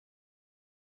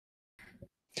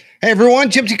Hey everyone,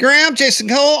 Jim T. Graham, Jason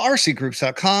Cole,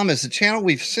 RCGroups.com is the channel.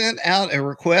 We've sent out a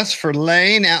request for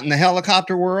Lane out in the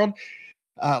helicopter world.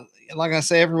 Like I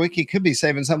say, every week he could be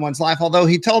saving someone's life. Although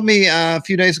he told me a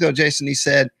few days ago, Jason, he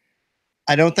said,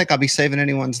 I don't think I'll be saving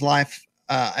anyone's life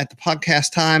at the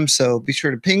podcast time. So be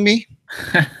sure to ping me.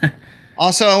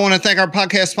 Also, I want to thank our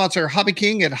podcast sponsor, Hobby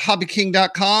King at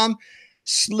hobbyking.com.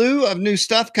 Slew of new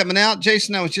stuff coming out.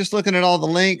 Jason, I was just looking at all the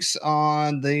links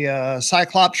on the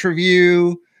Cyclops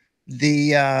review.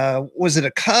 The was it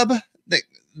a cub that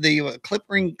the clip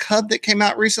ring cub that came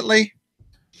out recently?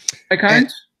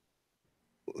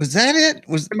 Was that it?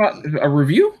 Was about a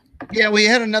review? Yeah, we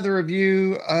had another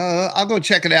review. I'll go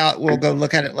check it out. We'll go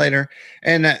look at it later.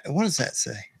 And what does that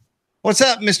say? What's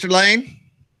up, Mr. Lane?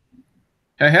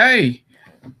 Hey,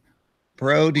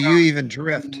 bro. Do you even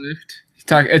drift?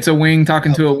 It's a wing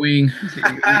talking to a wing.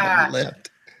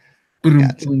 Lift.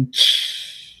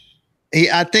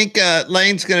 I think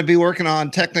Lane's going to be working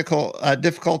on technical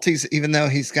difficulties, even though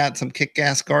he's got some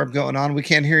kick-ass garb going on. We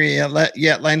can't hear you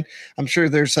yet, Lane. I'm sure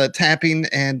there's tapping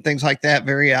and things like that,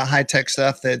 very high-tech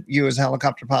stuff that you as a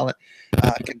helicopter pilot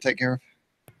can take care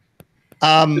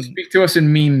of. Speak to us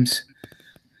in memes.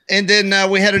 And then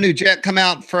we had a new jet come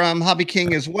out from Hobby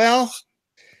King as well.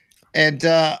 And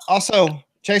also,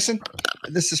 Jason,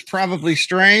 this is probably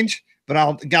strange, but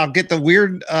I'll get the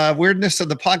weirdness of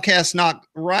the podcast knocked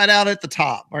right out at the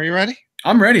top. Are you ready?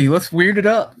 I'm ready. Let's weird it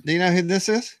up. Do you know who this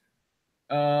is?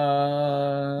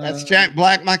 That's Jack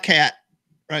Black, my cat,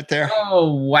 right there.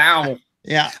 Oh wow!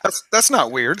 Yeah, that's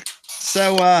not weird.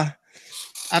 So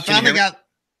I finally got.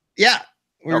 Yeah,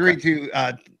 we read you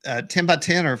 10 by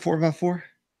 10 or 4 by 4.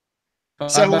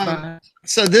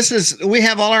 So this is, we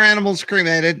have all our animals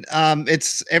cremated.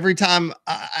 It's every time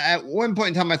at one point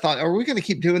in time I thought, are we going to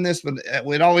keep doing this? But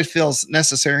it always feels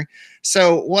necessary.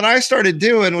 So what I started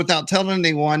doing without telling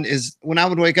anyone is when I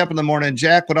would wake up in the morning,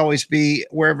 Jack would always be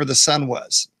wherever the sun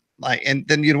was, like, and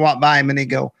then you'd walk by him and he'd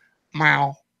go,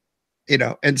 meow, you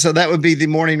know, and so that would be the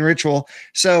morning ritual.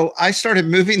 So I started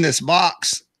moving this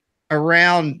box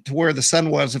around to where the sun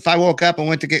was. If I woke up and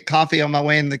went to get coffee on my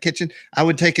way in the kitchen, I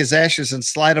would take his ashes and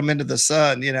slide them into the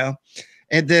sun, you know.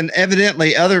 And then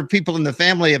evidently other people in the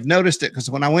family have noticed it, because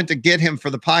when I went to get him for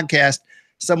the podcast,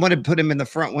 someone had put him in the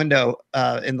front window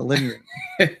in the living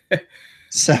room.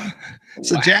 So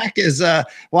wow. Jack is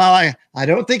while I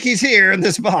don't think he's here in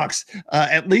this box,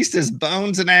 at least his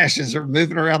bones and ashes are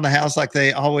moving around the house like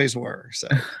they always were. So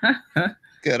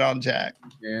good on Jack.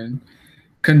 And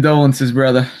condolences,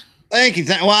 brother. Thank you.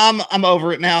 Well, I'm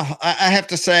over it now. I have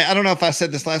to say, I don't know if I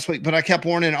said this last week, but I kept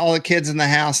warning all the kids in the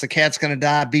house, the cat's going to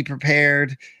die, be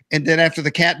prepared. And then after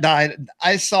the cat died,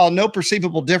 I saw no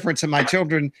perceivable difference in my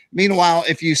children. Meanwhile,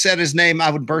 if you said his name, I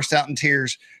would burst out in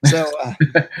tears. So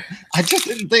I just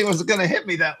didn't think it was going to hit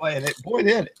me that way. And boy,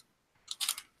 did it.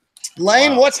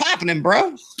 Lane, What's happening,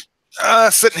 bro?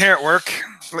 Sitting here at work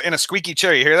in a squeaky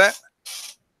chair. You hear that?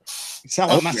 You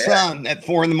sound like my son at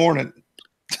 4 a.m.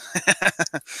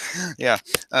 Yeah.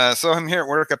 So I'm here at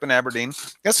work up in Aberdeen.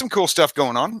 Got some cool stuff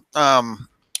going on.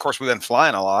 Of course, we've been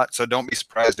flying a lot, so don't be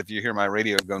surprised if you hear my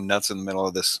radio go nuts in the middle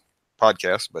of this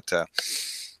podcast. But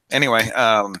anyway,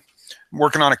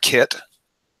 working on a kit,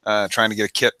 trying to get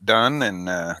a kit done, and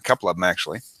a couple of them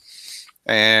actually,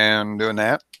 and doing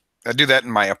that. I do that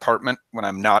in my apartment when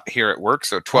I'm not here at work.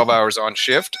 So 12 hours on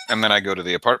shift, and then I go to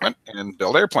the apartment and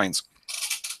build airplanes,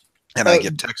 and I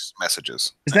get text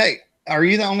messages. Are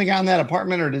you the only guy in that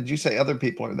apartment, or did you say other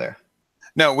people are there?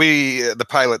 No, the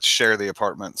pilots share the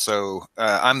apartment. So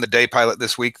I'm the day pilot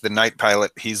this week. The night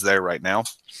pilot, he's there right now.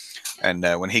 And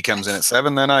when he comes in at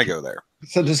 7, then I go there.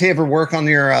 So does he ever work on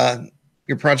your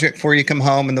project before you come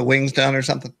home and the wing's done or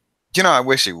something? You know, I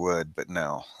wish he would, but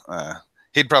no.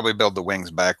 He'd probably build the wings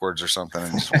backwards or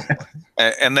something.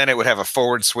 And then it would have a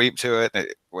forward sweep to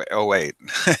it. Oh, wait.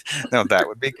 No, that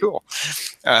would be cool.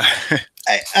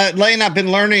 Lane, I've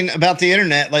been learning about the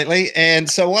internet lately. And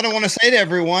so what I want to say to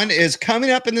everyone is,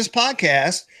 coming up in this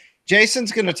podcast,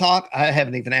 Jason's going to talk. I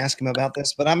haven't even asked him about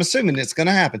this, but I'm assuming it's going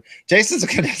to happen. Jason's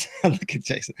going to look at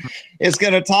Jason. Is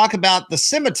going to talk about the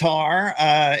Scimitar.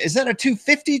 Is that a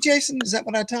 250, Jason? Is that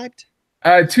what I typed?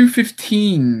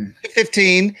 215.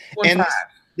 215. And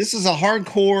this is a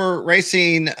hardcore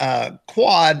racing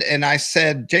quad. And I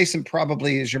said, Jason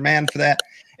probably is your man for that.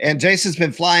 And Jason's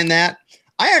been flying that.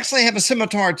 I actually have a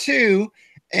Scimitar too,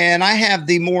 and I have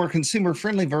the more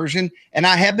consumer-friendly version, and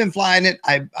I have been flying it.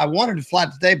 I wanted to fly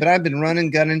it today, but I've been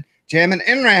running, gunning, jamming,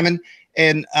 and ramming,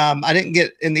 and I didn't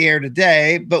get in the air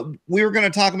today, but we were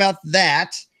going to talk about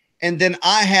that. And then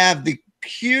I have the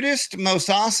cutest, most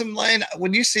awesome Lane.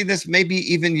 When you see this, maybe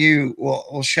even you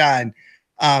will shine.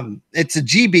 It's a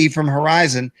GB from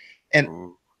Horizon,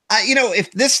 And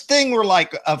if this thing were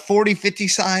like a 40-50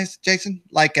 size, Jason,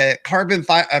 like a carbon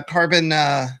Z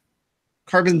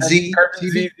TV.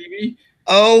 TV.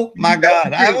 Oh my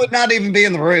God. I would not even be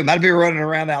in the room. I'd be running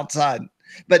around outside.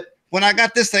 But when I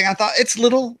got this thing, I thought it's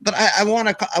little, but I want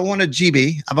a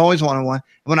GB. I've always wanted one.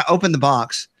 When I opened the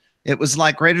box, it was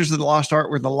like Raiders of the Lost Ark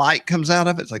where the light comes out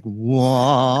of it. It's like,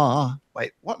 whoa.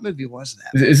 Wait, what movie was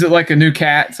that? Is it like a new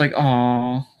cat? It's like,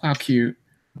 oh, how cute.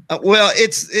 Well,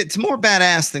 it's more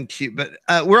badass than cute, but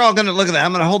we're all going to look at that.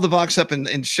 I'm going to hold the box up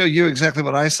and show you exactly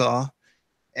what I saw.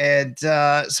 And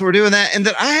so we're doing that. And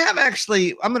then I'm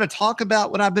going to talk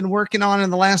about what I've been working on in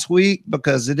the last week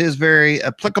because it is very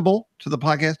applicable to the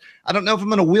podcast. I don't know if I'm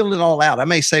going to wheel it all out. I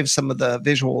may save some of the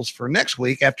visuals for next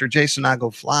week after Jason and I go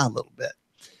fly a little bit.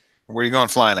 Where are you going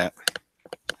flying at?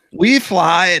 We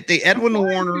fly at the Edwin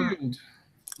Warner.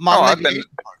 I've been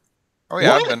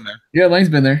there. Yeah, Lane's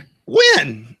been there.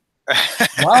 When?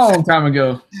 Long time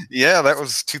ago. Yeah, that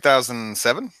was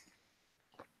 2007.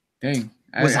 Dang.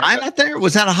 Was I not there?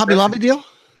 Was that a Hobby Lobby deal?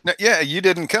 No, yeah, you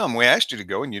didn't come. We asked you to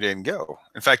go, and you didn't go.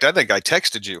 In fact, I think I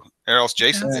texted you, or else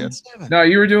Jason did. No,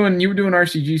 you were doing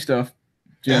RCG stuff.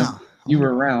 Jim. Yeah, you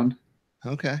were around.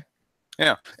 Okay.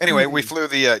 Yeah. Anyway, we flew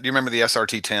the. Do you remember the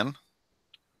SRT-10?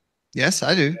 Yes,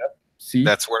 I do. Yep. See,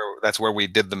 that's where we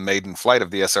did the maiden flight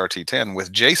of the SRT-10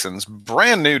 with Jason's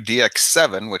brand new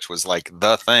DX7, which was like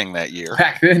the thing that year.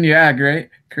 Back then, yeah, great,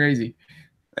 crazy.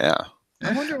 Yeah.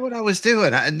 I wonder what I was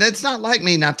doing. That's not like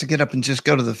me not to get up and just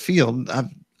go to the field.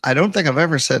 I don't think I've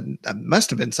ever said. It must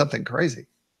have been something crazy.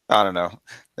 I don't know,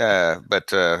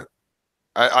 but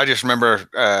I just remember.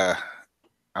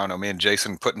 I don't know, me and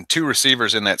Jason putting 2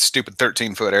 receivers in that stupid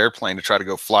 13-foot airplane to try to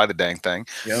go fly the dang thing.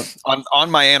 Yep. On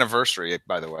my anniversary,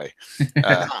 by the way.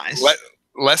 Nice.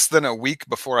 Less than a week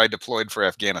before I deployed for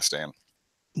Afghanistan.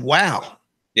 Wow.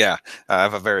 Yeah, I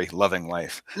have a very loving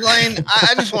wife. Lane,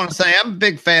 I just want to say I'm a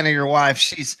big fan of your wife.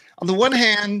 She's, on the one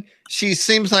hand, she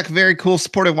seems like a very cool,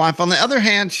 supportive wife. On the other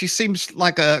hand, she seems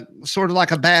like a sort of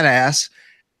like a badass.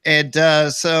 And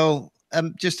so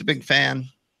I'm just a big fan.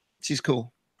 She's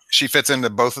cool. She fits into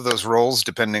both of those roles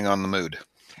depending on the mood.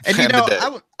 And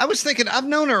I was thinking, I've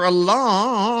known her a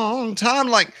long time.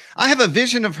 Like, I have a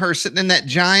vision of her sitting in that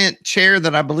giant chair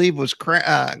that I believe was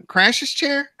Crash's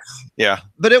chair. Yeah.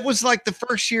 But it was like the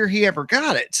first year he ever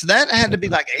got it. So that had to be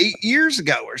like 8 years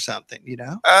ago or something, you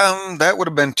know? That would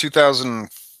have been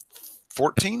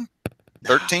 2014,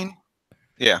 13.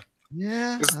 Yeah.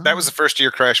 Yeah. That was the first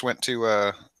year Crash went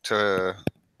to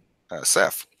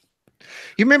Seth.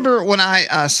 You remember when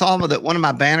I saw that one of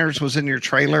my banners was in your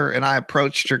trailer and I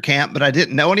approached your camp, but I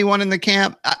didn't know anyone in the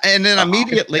camp. And then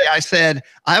immediately I said,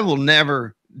 I will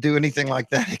never do anything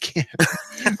like that again.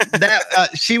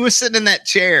 She was sitting in that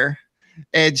chair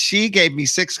and she gave me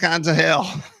 6 kinds of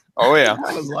hell. Oh yeah.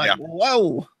 I was like,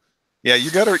 whoa. Yeah, you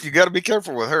gotta be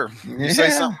careful with her. You say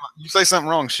something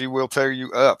wrong, she will tear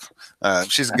you up.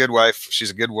 She's a good wife. She's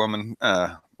a good woman.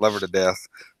 Love her to death.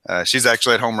 She's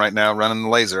actually at home right now running the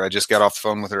laser. I just got off the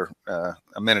phone with her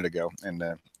a minute ago, and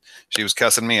she was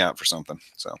cussing me out for something.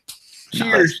 So,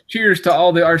 cheers to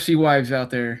all the RC wives out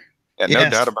there. Yeah,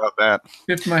 no doubt about that.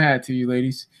 Lift my hat to you,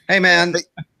 ladies. Hey, man,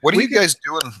 what are you guys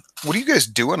doing? What are you guys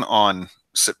doing on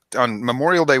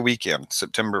Memorial Day weekend,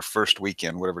 September 1st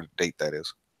weekend, whatever date that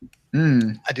is?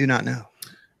 I do not know.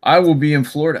 I will be in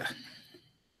Florida.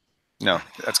 No,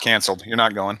 that's canceled. You're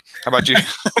not going. How about you?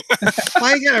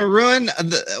 Why you gotta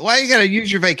why you gotta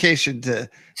use your vacation to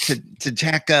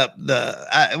jack up the?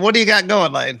 What do you got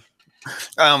going, Lane?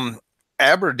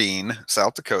 Aberdeen,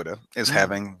 South Dakota is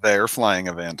having their flying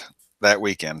event that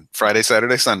weekend, Friday,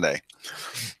 Saturday, Sunday.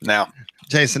 Now,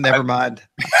 Jason, never mind.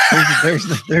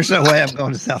 There's no way I'm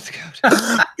going to South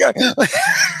Dakota.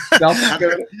 South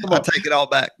Dakota. I'll take it all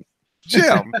back.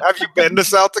 Jim, have you been to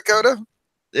South Dakota?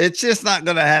 It's just not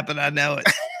going to happen. I know it.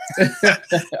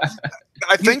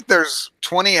 I think there's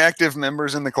 20 active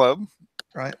members in the club.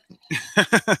 Right.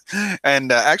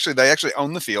 And actually, they actually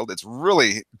own the field. It's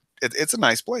really, it's a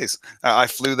nice place. I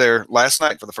flew there last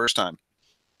night for the first time.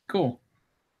 Cool.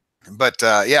 But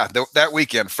yeah, that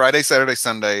weekend, Friday, Saturday,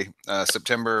 Sunday,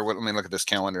 September, let me look at this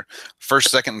calendar.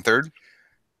 1st, 2nd, and 3rd.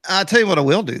 I'll tell you what I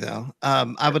will do, though.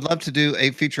 I would love to do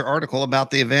a feature article about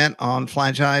the event on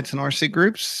Fly Giants and RC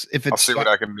Groups. I'll see what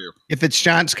I can do. If it's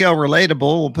giant scale relatable,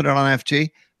 we'll put it on FG.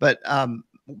 But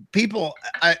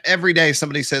every day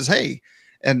somebody says, hey,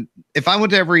 and if I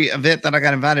went to every event that I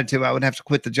got invited to, I would have to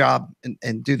quit the job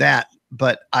and do that.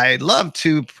 But I love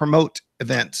to promote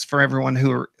events for everyone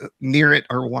who are near it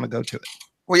or want to go to it.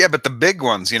 Well, yeah, but the big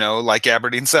ones, like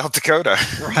Aberdeen, South Dakota.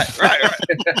 Right.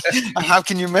 How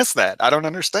can you miss that? I don't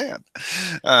understand.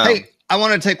 Hey, I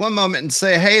want to take one moment and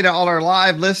say hey to all our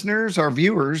live listeners, our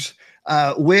viewers.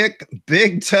 Wick,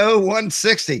 Big Toe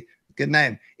 160. Good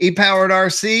name. E-Powered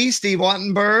RC, Steve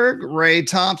Wattenberg, Ray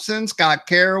Thompson, Scott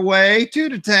Caraway, Two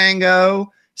to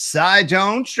Tango, Cy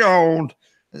Jones,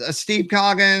 Steve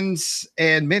Coggins,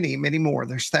 and many, many more.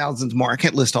 There's thousands more. I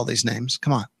can't list all these names.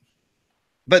 Come on.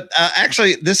 But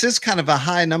actually, this is kind of a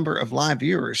high number of live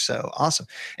viewers. So awesome.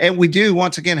 And we do,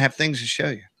 once again, have things to show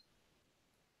you.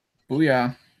 Oh,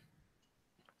 yeah.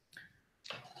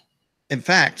 In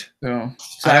fact, I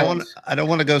don't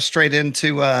want to go straight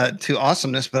into to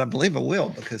awesomeness, but I believe I will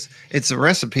because it's a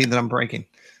recipe that I'm breaking.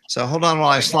 So hold on while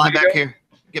I slide back here,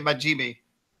 get my GB.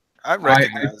 I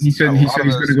recognize. He said he's going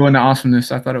to go into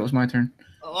awesomeness. I thought it was my turn.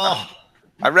 Oh,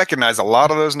 I recognize a lot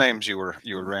of those names you were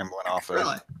rambling off there.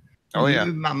 Really? Oh yeah.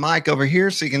 Move my mic over here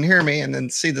so you can hear me and then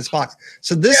see this box.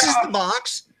 So this is the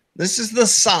box. This is the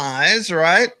size,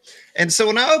 right? And so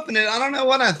when I opened it, I don't know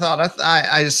what I thought.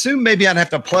 I assumed maybe I'd have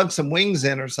to plug some wings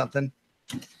in or something.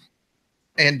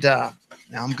 And now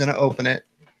I'm going to open it.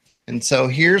 And so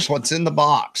here's what's in the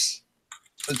box.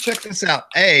 So check this out.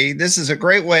 This is a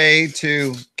great way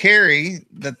to carry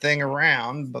the thing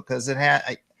around because it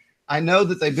had. I know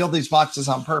that they build these boxes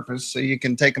on purpose so you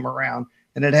can take them around.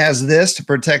 And it has this to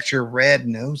protect your red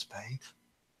nose paint.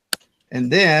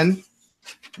 And then,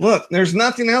 look, there's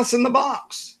nothing else in the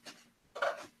box.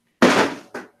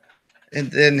 And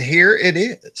then here it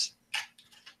is.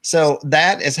 So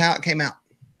that is how it came out.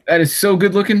 That is so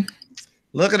good looking.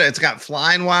 Look at it. It's got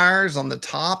flying wires on the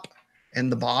top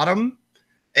and the bottom.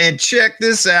 And check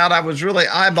this out. I was really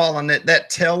eyeballing it. That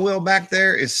tail wheel back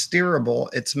there is steerable.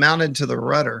 It's mounted to the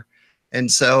rudder.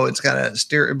 And so it's got a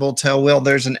steerable tail wheel.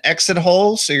 There's an exit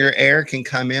hole so your air can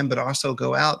come in, but also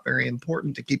go out. Very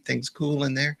important to keep things cool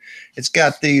in there. It's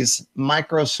got these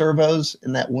micro servos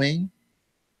in that wing.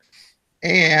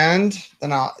 And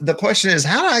then the question is,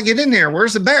 how do I get in here?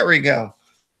 Where's the battery go?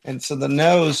 And so the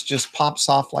nose just pops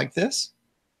off like this.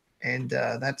 And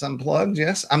that's unplugged.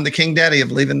 Yes, I'm the king daddy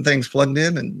of leaving things plugged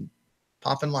in and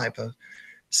popping lipo.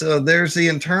 So there's the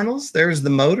internals. There's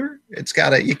the motor. It's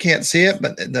got you can't see it,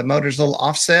 but the motor's a little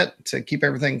offset to keep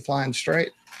everything flying straight.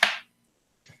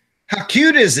 How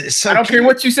cute is it? So I don't cute. care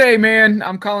what you say, man.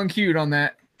 I'm calling cute on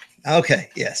that. Okay.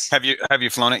 Yes. Have you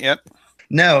flown it yet?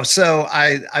 No. So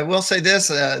I will say this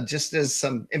just as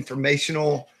some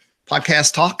informational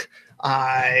podcast talk.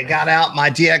 I got out my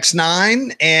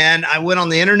GX9 and I went on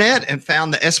the internet and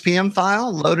found the SPM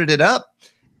file, loaded it up,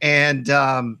 and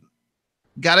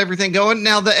got everything going.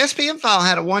 Now, the SPM file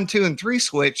had a 1, 2, and 3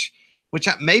 switch, which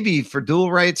maybe for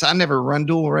dual rates. I never run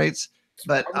dual rates,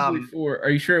 but are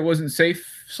you sure it wasn't safe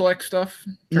select stuff?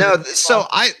 No. So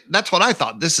that's what I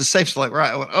thought. This is safe select,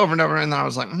 right? I went over and over, and then I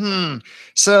was like,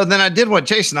 So then I did what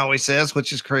Jason always says,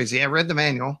 which is crazy. I read the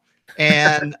manual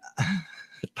and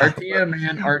RTM,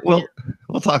 man. RTM.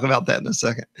 We'll talk about that in a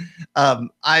second.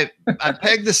 I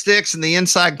pegged the sticks in the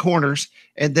inside corners,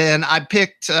 and then I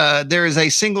picked. There is a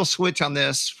single switch on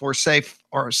this for safe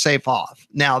or safe off.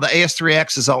 Now the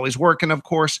AS3X is always working, of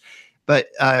course, but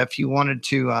if you wanted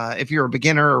to, if you're a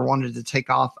beginner or wanted to take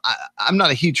off, I'm not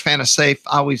a huge fan of safe.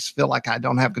 I always feel like I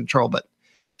don't have control, but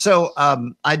so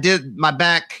I did my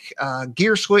back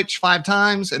gear switch 5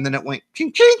 times, and then it went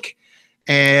chink chink.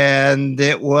 And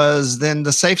it was then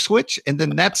the safe switch. And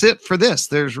then that's it for this.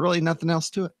 There's really nothing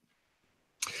else to it.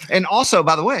 And also,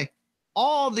 by the way,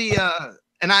 all the,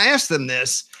 and I asked them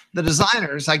this, the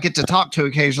designers I get to talk to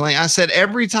occasionally, I said,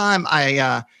 every time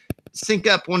I sync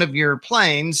up one of your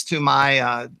planes to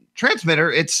my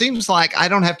transmitter, it seems like I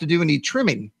don't have to do any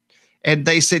trimming. And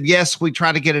they said, yes, we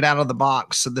try to get it out of the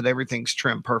box so that everything's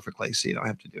trimmed perfectly. So you don't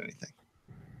have to do anything.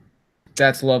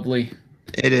 That's lovely.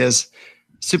 It is.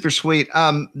 Super sweet.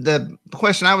 The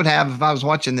question I would have if I was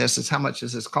watching this is how much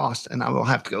does this cost? And I will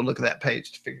have to go look at that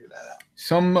page to figure that out.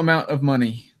 Some amount of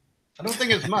money. I don't think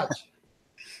it's much.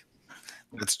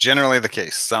 It's generally the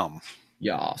case. Some.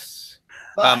 Yes.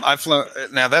 I've flown.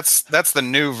 Now that's the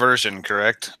new version,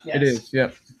 correct? Yes. It is.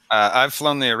 Yep. I've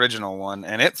flown the original one,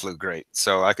 and it flew great.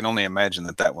 So I can only imagine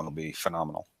that one will be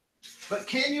phenomenal. But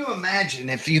can you imagine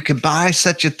if you could buy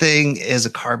such a thing as a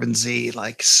Carbon Z,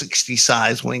 like 60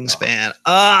 size wingspan?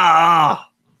 Yeah.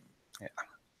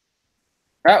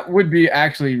 That would be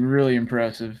actually really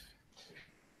impressive.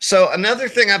 So another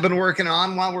thing I've been working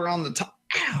on while we're on the top.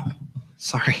 Ow.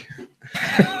 Sorry.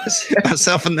 I hit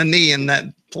myself in the knee in that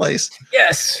place.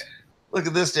 Yes. Look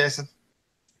at this, Jason.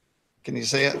 Can you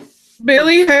see it?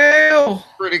 Billy Hale.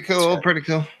 Pretty cool. Pretty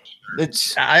cool.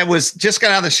 I was just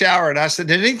got out of the shower and I said,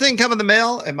 did anything come in the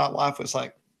mail? And my wife was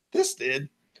like, this did.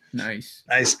 Nice.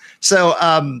 So,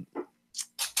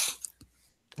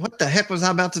 what the heck was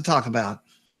I about to talk about?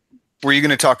 Were you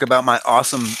going to talk about my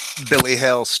awesome Billy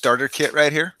Hale starter kit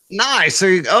right here? Nice. So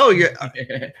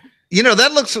you know,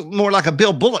 that looks more like a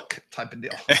Bill Bullock type of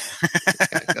deal.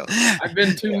 I've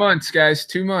been 2 months, guys.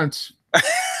 2 months.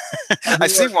 I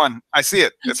see one. I see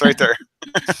it. It's right there.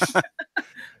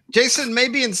 Jason,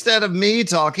 maybe instead of me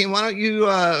talking, why don't you,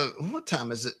 what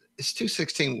time is it? It's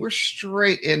 2:16. We're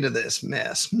straight into this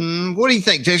mess. What do you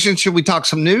think, Jason? Should we talk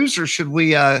some news or should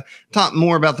we talk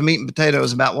more about the meat and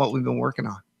potatoes about what we've been working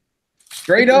on?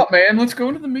 Straight up, man. Let's go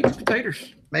into the meat and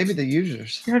potatoes. Maybe the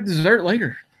users. We got dessert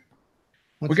later.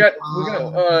 We got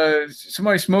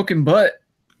somebody smoking butt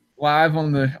live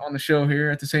on the show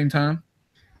here at the same time.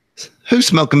 Who's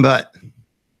smoking butt?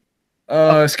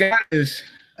 Scott is.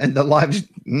 And the live,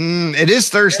 it is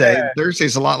Thursday. Yeah.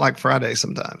 Thursday's a lot like Friday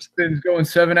sometimes. Been going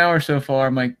 7 hours so far.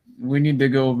 I'm like, we need to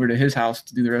go over to his house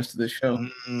to do the rest of this show.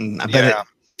 I bet it's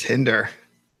Tinder.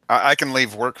 I can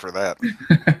leave work for that.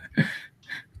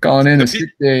 Calling in a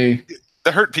sick day.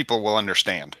 The hurt people will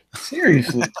understand.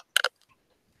 Seriously.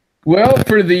 Well,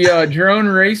 for the drone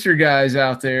racer guys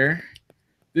out there,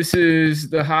 this is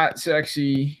the hot,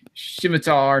 sexy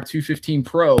Scimitar 215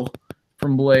 Pro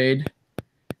from Blade.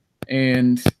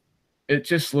 And it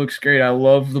just looks great. I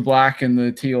love the black and the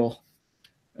teal.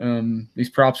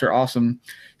 These props are awesome.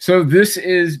 So this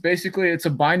is basically, it's a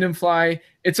bind and fly.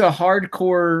 It's a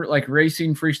hardcore like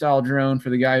racing freestyle drone for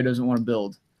the guy who doesn't want to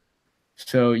build.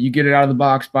 So you get it out of the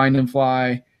box, bind and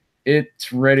fly.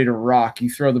 It's ready to rock. You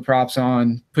throw the props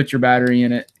on, put your battery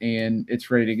in it, and it's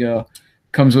ready to go.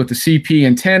 Comes with the CP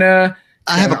antenna.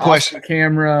 I have a question. Awesome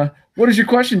camera. What is your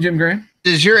question, Jim Graham?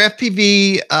 Does your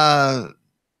FPV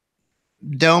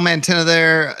dome antenna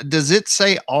there, does it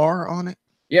say R on it?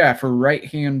 Yeah, for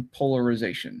right-hand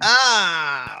polarization.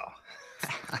 Oh.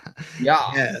 Yeah.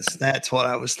 Yes, that's what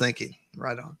I was thinking.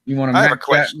 Right on. You want to match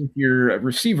that with your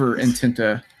receiver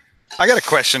antenna. I got a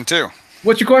question too.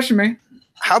 What's your question, man?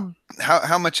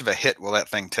 How much of a hit will that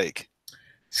thing take?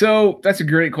 So that's a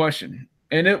great question.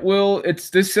 And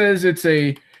this says it's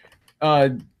a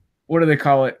what do they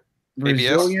call it?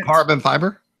 Resilient? Carbon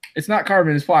fiber? It's not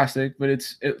carbon, it's plastic, but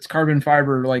it's carbon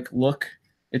fiber like look.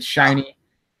 It's shiny.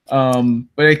 But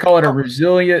they call it a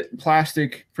resilient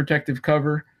plastic protective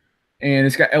cover. And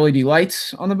it's got LED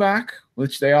lights on the back,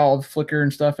 which they all flicker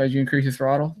and stuff as you increase the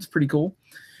throttle. It's pretty cool.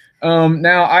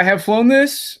 Now I have flown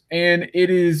this and it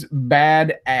is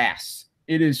badass.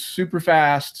 It is super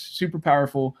fast, super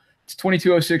powerful. It's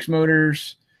 2206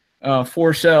 motors,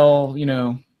 4-cell,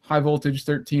 high voltage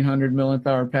 1300 milliamp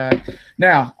hour pack.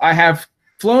 Now I have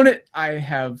flown it, I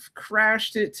have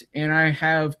crashed it, and I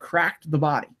have cracked the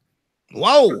body.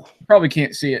 Whoa! You probably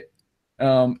can't see it,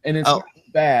 and it's not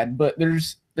bad, but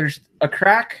there's a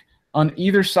crack on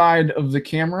either side of the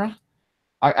camera.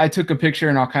 I took a picture,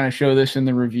 and I'll kind of show this in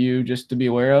the review just to be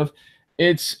aware of.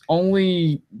 It's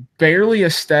only barely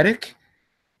aesthetic.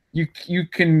 You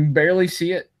can barely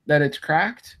see it that it's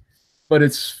cracked, but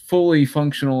it's fully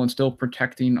functional and still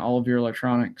protecting all of your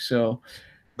electronics. So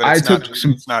It's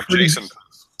not Jason.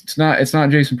 It's not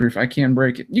Jason proof. I can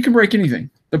break it. You can break anything.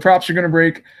 The props are going to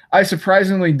break. I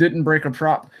surprisingly didn't break a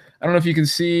prop. I don't know if you can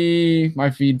see, my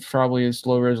feed probably is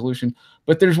low resolution,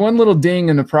 but there's one little ding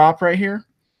in the prop right here.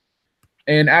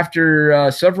 And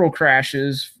after several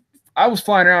crashes, I was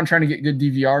flying around trying to get good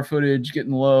DVR footage,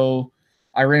 getting low.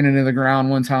 I ran into the ground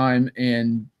one time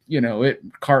and,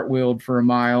 it cartwheeled for a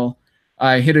mile.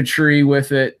 I hit a tree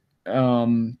with it,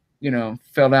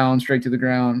 fell down straight to the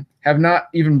ground. Have not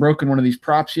even broken one of these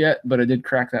props yet, but I did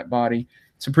crack that body.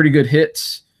 Some pretty good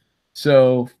hits.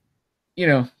 So,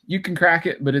 you can crack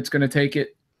it, but it's going to take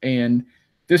it. And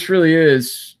this really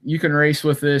is, you can race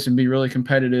with this and be really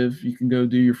competitive. You can go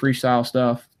do your freestyle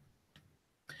stuff.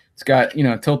 It's got,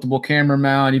 tiltable camera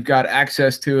mount. You've got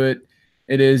access to it.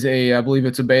 It is I believe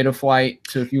it's a beta flight.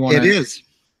 So if you want to,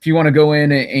 if you want to go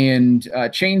in and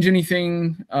change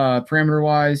anything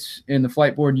parameter-wise in the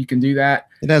flight board, you can do that.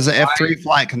 It has an F3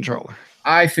 flight controller.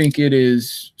 I think it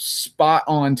is spot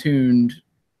on tuned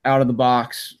out of the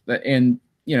box. And,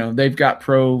 they've got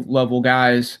pro level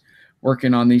guys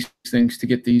working on these things to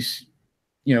get these,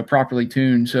 properly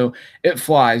tuned. So it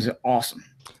flies awesome.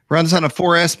 Runs on a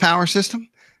 4S power system,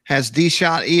 has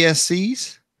D-Shot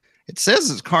ESCs. It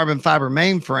says it's carbon fiber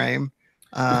mainframe.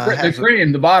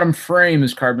 The bottom frame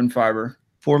is carbon fiber.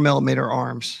 4mm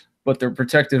arms. But the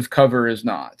protective cover is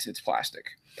not. It's plastic.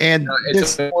 And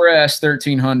it's a 4S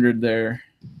 1300 there.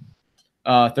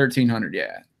 1300,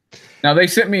 yeah. Now, they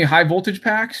sent me high voltage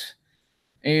packs,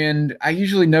 and I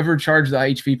usually never charge the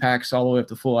IHV packs all the way up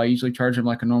to full. I usually charge them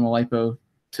like a normal LiPo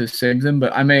to save them,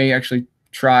 but I may actually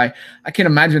try. I can't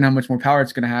imagine how much more power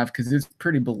it's going to have because it's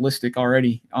pretty ballistic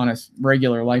already on a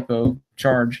regular LiPo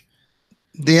charge.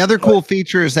 The other cool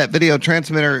feature is that video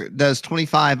transmitter does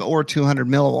 25 or 200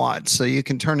 milliwatts, so you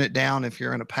can turn it down if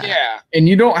you're in a pack. Yeah, and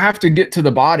you don't have to get to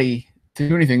the body to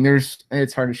do anything.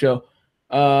 It's hard to show.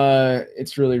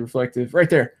 It's really reflective right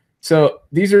there. So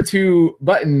these are two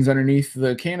buttons underneath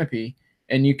the canopy,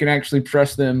 and you can actually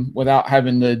press them without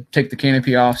having to take the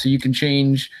canopy off. So you can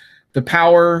change the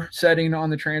power setting on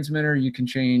the transmitter. You can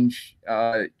change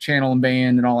channel and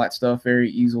band and all that stuff very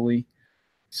easily.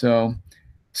 So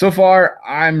far,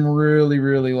 I'm really,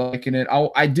 really liking it.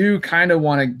 I do kind of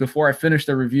want to, before I finish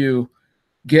the review,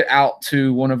 get out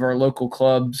to one of our local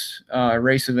clubs,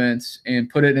 race events, and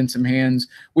put it in some hands.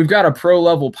 We've got a pro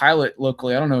level pilot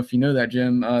locally. I don't know if you know that,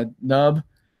 Jim. Nub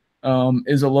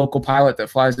is a local pilot that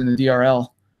flies in the DRL.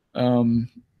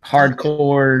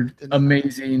 Hardcore,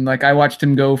 amazing. Like, I watched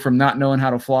him go from not knowing how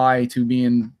to fly to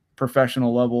being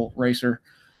professional level racer.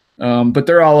 But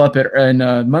they're all up in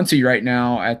Muncie right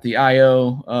now at the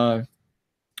IO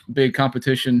big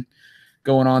competition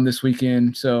going on this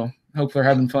weekend. So hope they're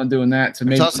having fun doing that. So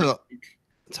maybe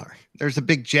there's a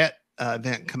big jet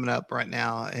event coming up right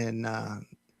now in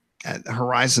at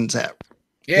Horizons at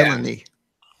Illinois.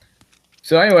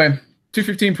 So anyway,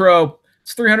 215 Pro.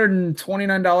 It's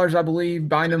 $329, I believe.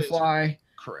 Bind and fly.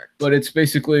 Correct. But it's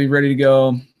basically ready to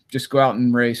go. Just go out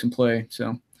and race and play.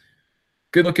 So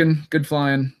good looking, good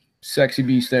flying, sexy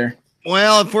beast there.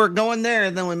 Well, if we're going there,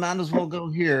 then we might as well go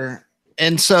here.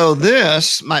 And so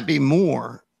this might be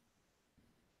more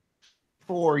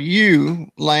for you,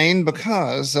 Lane,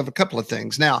 because of a couple of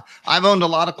things. Now, I've owned a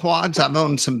lot of quads. I've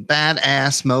owned some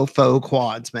badass mofo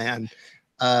quads, man.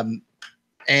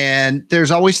 And there's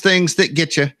always things that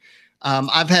get you.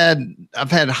 I've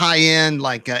had high end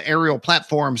like aerial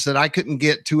platforms that I couldn't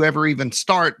get to ever even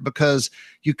start because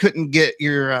you couldn't get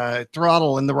your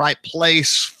throttle in the right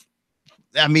place.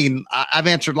 I mean, I've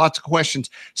answered lots of questions.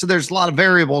 So there's a lot of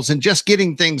variables in just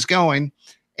getting things going.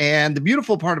 And the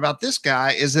beautiful part about this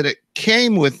guy is that it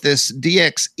came with this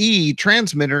DXE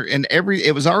transmitter and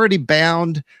it was already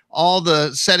bound. All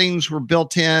the settings were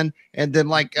built in. And then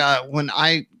like when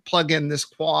I plug in this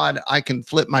quad, I can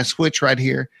flip my switch right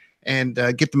here and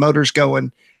get the motors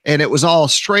going. And it was all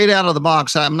straight out of the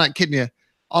box. I'm not kidding you.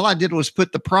 All I did was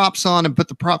put the props on and put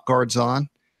the prop guards on.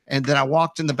 And then I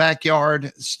walked in the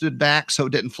backyard, stood back so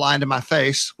it didn't fly into my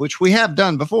face, which we have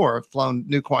done before. I've flown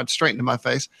new quads straight into my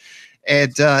face.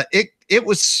 And it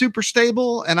was super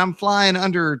stable. And I'm flying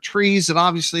under trees that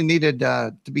obviously needed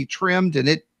to be trimmed.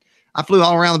 And I flew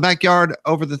all around the backyard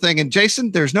over the thing. And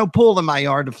Jason, there's no pool in my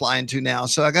yard to fly into now.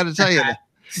 So I got to tell you,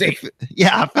 safe.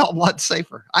 Yeah, I felt a lot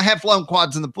safer. I have flown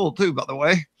quads in the pool too, by the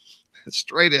way,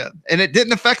 straight in. And it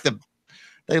didn't affect them.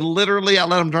 I let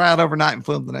them dry out overnight and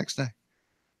flew them the next day.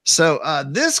 So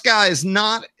this guy is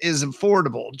not as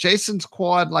affordable. Jason's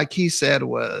quad, like he said,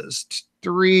 was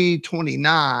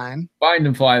 $329. Bind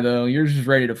and fly though. Yours is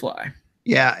ready to fly.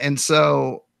 Yeah, and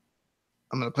so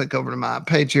I'm gonna click over to my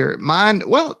page here. Mine's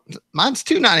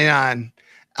 $299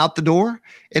 out the door.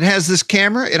 It has this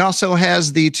camera. It also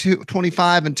has the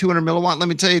 25 and 200 milliwatt. Let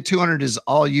me tell you, 200 is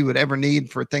all you would ever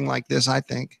need for a thing like this, I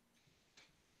think.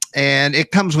 And it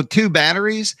comes with 2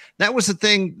 batteries. That was the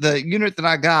thing, the unit that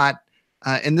I got.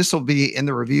 And this will be in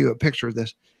the review, a picture of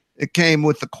this. It came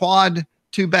with the quad,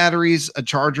 2 batteries, a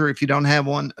charger if you don't have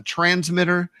one, a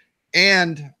transmitter,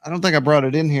 and I don't think I brought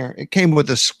it in here. It came with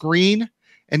a screen,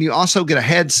 and you also get a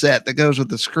headset that goes with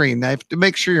the screen. Now, you have to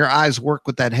make sure your eyes work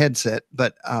with that headset.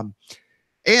 But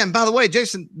and by the way,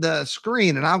 Jason, the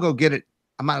screen, and I'll go get it,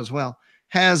 I might as well,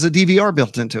 has a DVR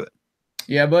built into it.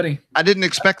 Yeah, buddy. I didn't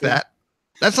expect that.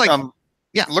 That's like,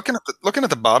 yeah. Looking at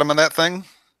the bottom of that thing,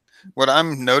 what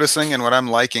I'm noticing and what I'm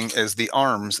liking is the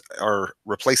arms are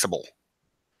replaceable.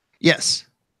 Yes.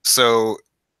 So,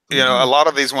 you know, a lot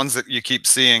of these ones that you keep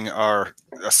seeing are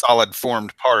a solid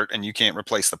formed part and you can't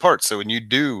replace the part. So when you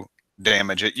do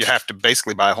damage it, you have to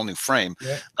basically buy a whole new frame.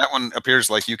 Yeah. That one appears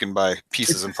like you can buy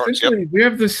pieces and parts. Yep. We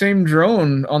have the same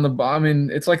drone on the bottom. I mean,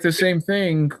 it's like the same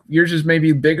thing. Yours is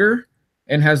maybe bigger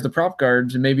and has the prop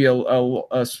guards and maybe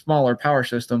a smaller power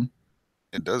system.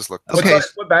 It does look. Okay.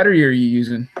 What battery are you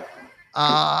using?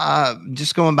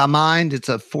 Just going by mind, it's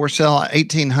a 4-cell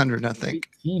 1800, I think.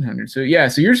 1800. So yeah,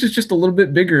 so yours is just a little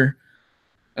bit bigger,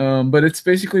 but it's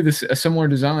basically a similar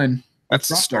design. That's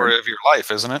the story of your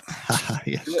life, isn't it?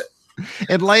 Yes.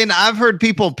 And Lane, I've heard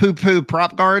people poo-poo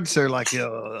prop guards. They're like,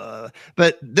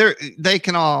 but they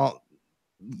can all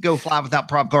go fly without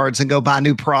prop guards and go buy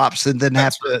new props and then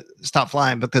have to stop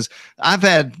flying, because I've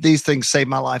had these things save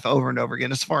my life over and over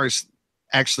again as far as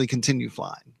actually continue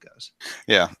flying goes.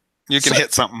 Yeah. You can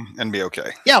hit something and be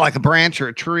okay. Yeah, like a branch or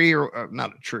a tree, or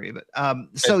not a tree, but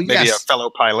so maybe yes. a fellow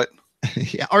pilot.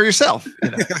 Yeah, or yourself.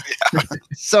 You know. Yeah.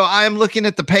 So I'm looking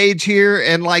at the page here,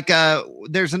 and like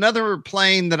there's another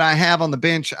plane that I have on the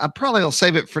bench. I probably will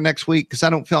save it for next week because I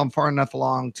don't feel I'm far enough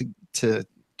along to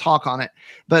talk on it.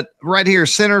 But right here,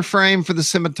 center frame for the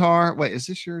Scimitar. Wait, is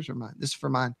this yours or mine? This is for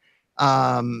mine.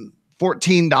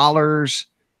 $14,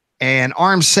 and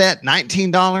arm set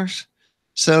 $19.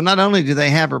 So not only do they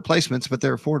have replacements, but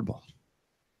they're affordable.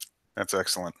 That's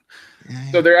excellent.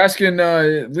 Yeah. So they're asking,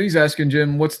 Lee's asking,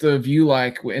 Jim, what's the view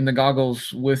like in the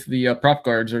goggles with the prop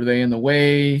guards? Are they in the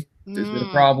way? Is it a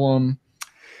problem?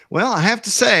 Well, I have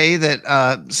to say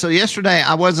that, so yesterday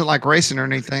I wasn't like racing or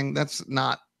anything.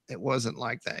 It wasn't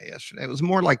like that yesterday. It was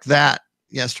more like that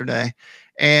yesterday.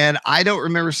 And I don't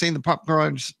remember seeing the prop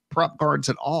guards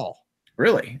at all.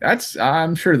 Really?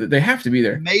 I'm sure that they have to be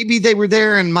there. Maybe they were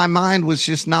there and my mind was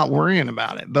just not worrying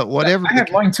about it, but whatever. I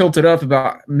have mine tilted up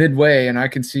about midway and I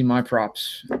can see my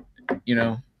props,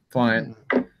 flying.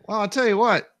 Well, I'll tell you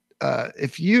what,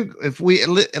 if we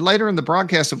later in the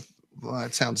broadcast, well,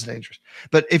 it sounds dangerous,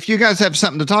 but if you guys have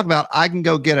something to talk about, I can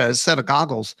go get a set of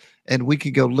goggles and we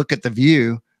could go look at the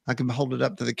view. I can hold it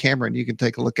up to the camera and you can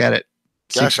take a look at it.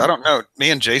 Gosh, I don't know. Me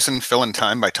and Jason fill in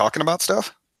time by talking about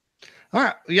stuff. All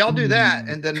right, y'all do that,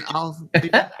 and then I'll.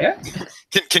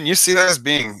 Can you see that as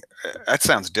being? That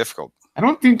sounds difficult. I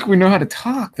don't think we know how to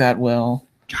talk that well.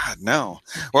 God, no.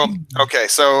 Well, okay.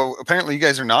 So apparently, you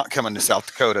guys are not coming to South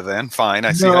Dakota. Then, fine.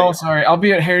 I see. No, sorry. I'll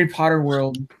be at Harry Potter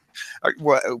World.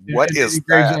 What is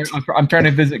Graves, that? I'm trying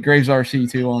to visit Graves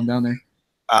RC too while I'm down there.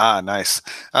 Ah, nice.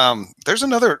 There's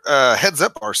another Heads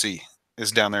Up RC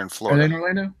is down there in Florida. Are they in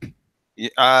Orlando?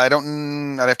 I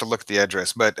don't. I'd have to look at the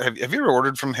address. But have you ever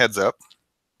ordered from Heads Up?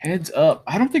 Heads Up.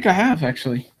 I don't think I have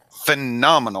actually.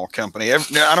 Phenomenal company.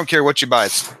 I don't care what you buy.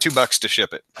 It's $2 to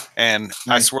ship it, and Nice.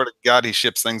 I swear to God, he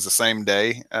ships things the same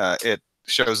day. It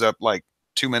shows up like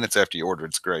 2 minutes after you order.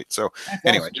 It's great. So That's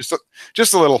anyway, awesome.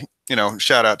 just a little,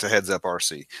 shout out to Heads Up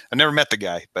RC. I never met the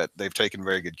guy, but they've taken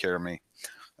very good care of me.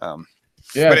 Yeah,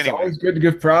 but it's anyway. always good to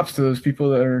give props to those people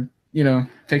that are,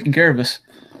 taking care of us.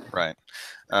 Right.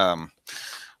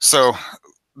 So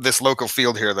this local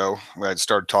field here, though, I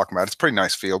started talking about, it's a pretty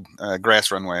nice field,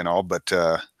 grass runway and all, but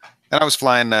and I was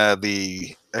flying have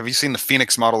you seen the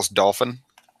Phoenix Models Dolphin?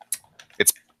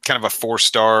 It's kind of a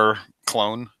 4-star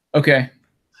clone. Okay.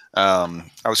 I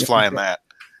was flying that.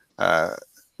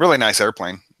 Really nice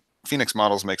airplane. Phoenix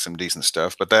Models make some decent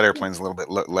stuff, but that airplane's a little bit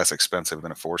less expensive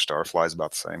than a 4-star. Flies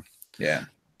about the same. Yeah.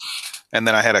 And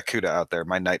then I had a CUDA out there,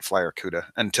 my night flyer CUDA,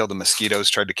 until the mosquitoes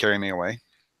tried to carry me away.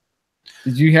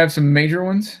 Did you have some major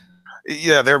ones?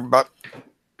 Yeah, they're about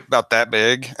that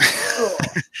big.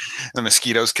 The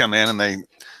mosquitoes come in and they,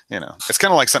 it's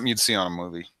kind of like something you'd see on a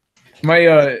movie.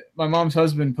 My mom's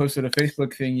husband posted a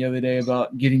Facebook thing the other day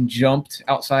about getting jumped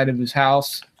outside of his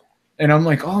house. And I'm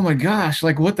like, oh my gosh,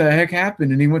 like what the heck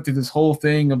happened? And he went through this whole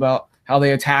thing about how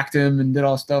they attacked him and did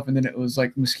all stuff. And then it was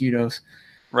like mosquitoes.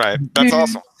 Right. That's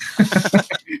awesome.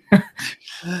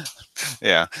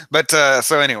 Yeah. But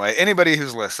so anyway, anybody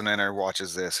who's listening or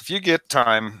watches this, if you get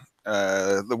time,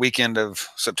 the weekend of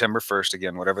September 1st,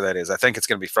 again, whatever that is, I think it's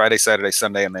going to be Friday, Saturday,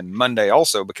 Sunday, and then Monday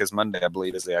also, because Monday, I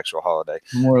believe, is the actual holiday.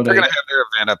 They're going to have their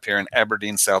event up here in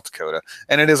Aberdeen, South Dakota.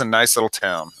 And it is a nice little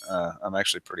town. I'm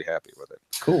actually pretty happy with it.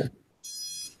 Cool.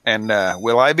 And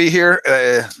will I be here?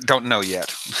 Don't know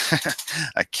yet.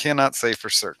 I cannot say for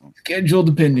certain. Schedule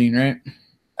depending, right?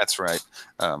 That's right.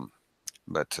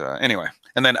 But anyway,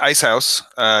 and then Ice House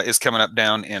is coming up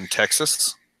down in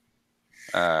Texas.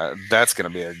 That's going to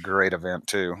be a great event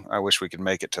too. I wish we could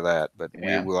make it to that, but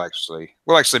yeah. we'll actually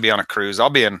be on a cruise. I'll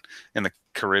be in the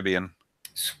Caribbean.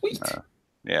 Sweet.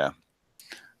 Yeah.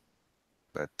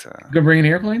 But go bring in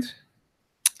airplanes?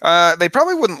 They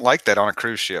probably wouldn't like that on a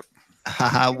cruise ship.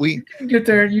 You can get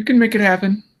there. You can make it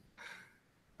happen.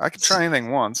 I could try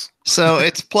anything once. So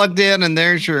it's plugged in, and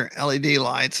there's your LED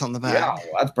lights on the back. Yeah,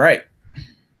 well, that's bright.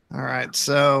 All right.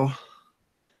 So,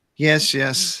 yes,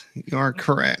 you are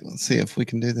correct. Let's see if we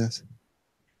can do this.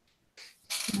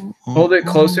 Hold it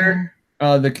closer.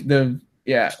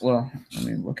 Yeah. Well, I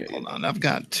mean, look at. Hold on. I've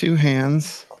got two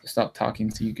hands. Stop talking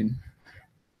so you can.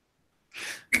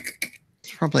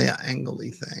 It's probably an angle-y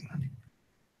thing.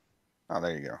 Oh,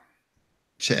 there you go.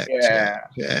 Check.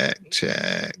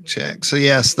 So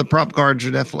yes, the prop guards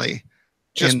are definitely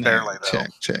just barely though.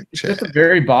 Check. It's at the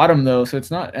very bottom though, so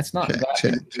it's not.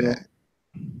 Check.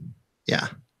 Yeah,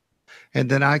 and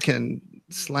then I can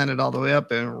slant it all the way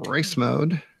up in race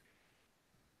mode,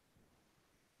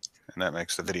 and that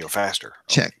makes the video faster.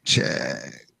 Check.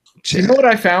 You know what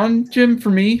I found, Jim?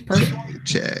 For me personally,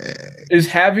 is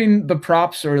having the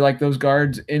props or like those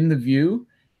guards in the view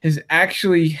has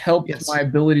actually helped my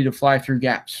ability to fly through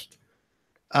gaps.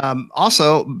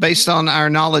 Also, based on our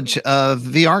knowledge of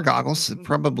VR goggles, it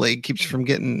probably keeps you from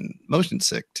getting motion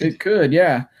sick too. It could,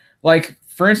 yeah. Like,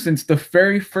 for instance, the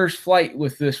very first flight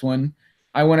with this one,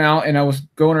 I went out and I was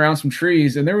going around some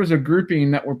trees, and there was a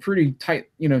grouping that were pretty tight,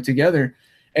 together.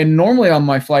 And normally on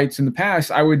my flights in the past,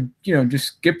 I would, just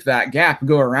skip that gap,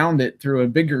 go around it through a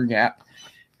bigger gap.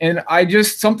 And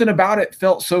something about it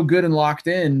felt so good and locked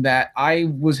in that I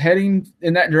was heading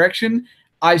in that direction.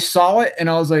 I saw it and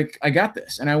I was like, I got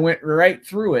this. And I went right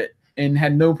through it and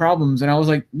had no problems. And I was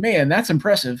like, man, that's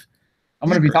impressive. I'm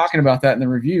going to be talking about that in the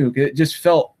review. It just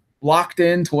felt locked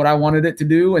into what I wanted it to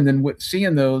do. And then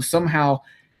seeing those somehow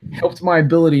helped my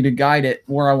ability to guide it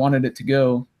where I wanted it to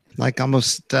go. Like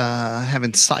almost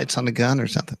having sights on a gun or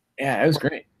something. Yeah, it was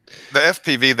great. The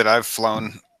FPV that I've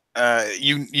flown,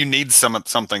 you need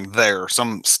something there,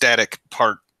 some static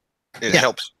part. It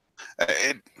helps.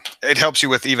 It helps you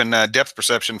with even depth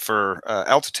perception for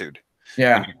altitude.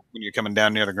 Yeah, when you're coming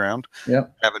down near the ground.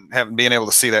 Yep. Having being able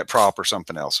to see that prop or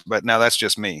something else. But now that's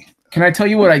just me. Can I tell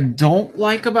you what I don't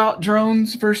like about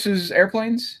drones versus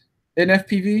airplanes in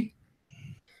FPV?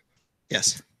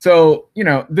 Yes. So,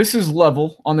 this is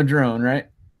level on the drone, right?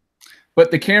 But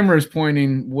the camera is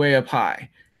pointing way up high.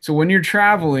 So when you're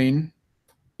traveling,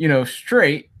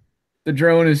 straight, the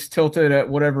drone is tilted at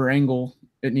whatever angle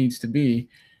it needs to be.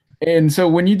 And so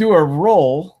when you do a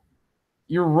roll,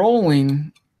 you're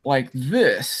rolling like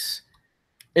this.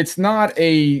 It's not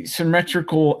a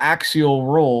symmetrical axial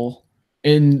roll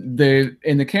in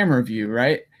the camera view,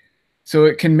 right? So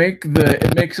it makes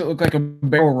it look like a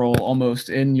barrel roll almost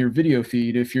in your video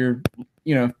feed if you're,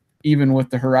 even with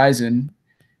the horizon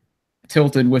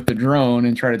tilted with the drone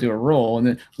and try to do a roll. And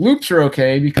then loops are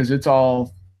okay because it's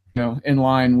all, in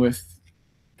line with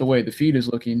the way the feed is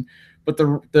looking. But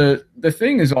the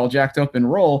thing is all jacked up in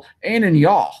roll and in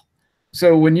yaw.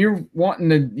 So when you're wanting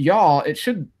to yaw, it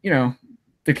should,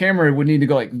 the camera would need to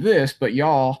go like this, but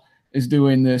yaw is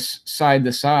doing this side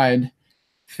to side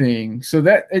thing. So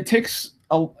that it takes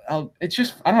it's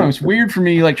just, I don't know, it's weird for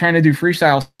me, like trying to do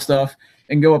freestyle stuff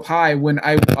and go up high when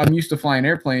I'm used to flying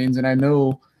airplanes and I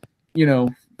know,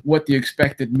 what the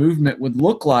expected movement would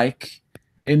look like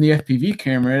in the FPV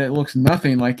camera, and it looks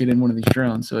nothing like it in one of these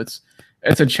drones. So it's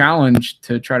a challenge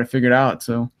to try to figure it out.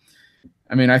 So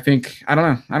I mean, I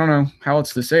don't know how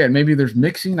else to say it. Maybe there's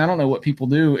mixing. I don't know what people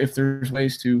do, if there's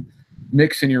ways to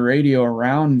mix in your radio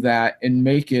around that and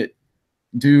make it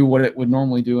do what it would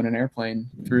normally do in an airplane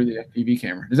through the FPV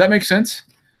camera. Does that make sense?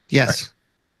 Yes.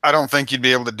 I don't think you'd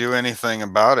be able to do anything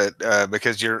about it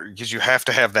because you have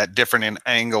to have that different in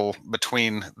angle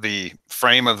between the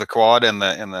frame of the quad and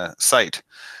the sight.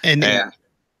 And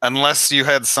unless you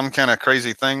had some kind of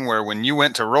crazy thing where when you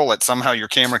went to roll it, somehow your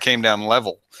camera came down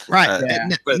level. Right.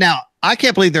 Now, I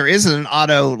can't believe there isn't an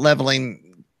auto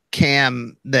leveling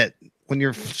cam that when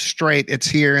you're straight, it's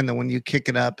here, and then when you kick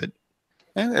it up, it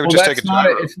would just take a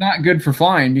gyro. It's not good for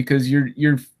flying because you're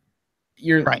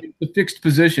right. in the fixed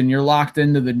position. You're locked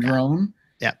into the drone.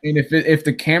 Yeah. And if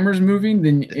the camera's moving,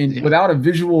 then without a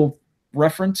visual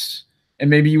reference, and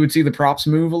maybe you would see the props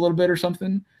move a little bit or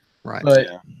something. Right. But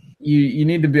you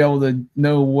need to be able to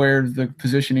know where the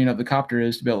positioning of the copter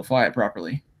is to be able to fly it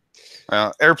properly.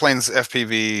 Airplanes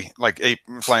FPV, like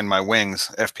flying my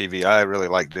wings FPV, I really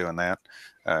like doing that.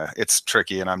 It's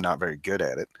tricky and I'm not very good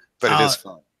at it, but it is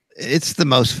fun. It's the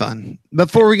most fun.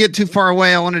 Before we get too far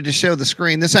away, I wanted to show the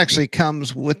screen. This actually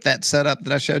comes with that setup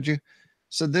that I showed you.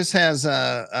 So this has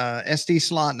a SD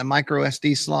slot and a micro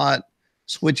SD slot,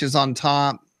 switches on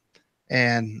top,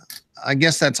 and I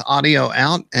guess that's audio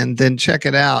out. And then check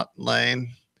it out,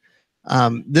 Lane.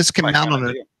 This can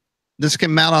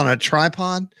mount on a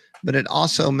tripod, but it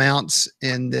also mounts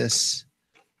in this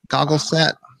goggle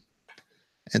set.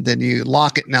 And then you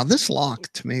lock it. Now this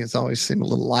lock to me has always seemed a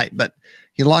little light, but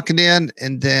you lock it in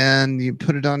and then you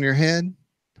put it on your head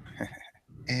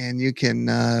and you can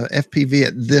FPV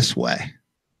it this way.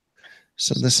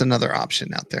 So this is another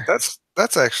option out there.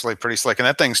 That's actually pretty slick. And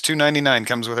that thing's $299,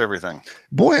 comes with everything.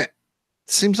 Boy, it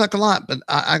seems like a lot, but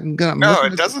I'm gonna. No,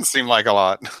 it doesn't seem like a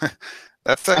lot.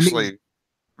 That's actually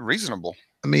reasonable.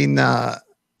 I mean, that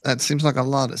seems like a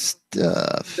lot of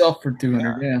stuff. Stuff for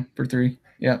 200, yeah, for 3,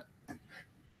 yeah.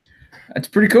 That's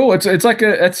pretty cool. It's like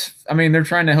I mean, they're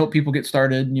trying to help people get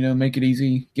started, make it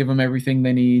easy, give them everything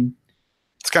they need.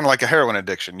 It's kind of like a heroin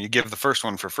addiction. You give the first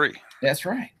one for free. That's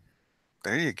right.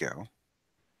 There you go.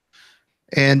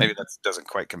 And maybe that doesn't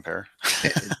quite compare.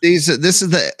 This is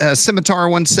the Scimitar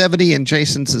 170 and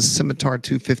Jason's is Scimitar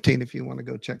 215 if you want to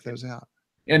go check those out.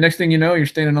 Yeah, next thing you know, you're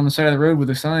standing on the side of the road with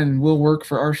a sign, "Will work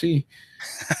for RC."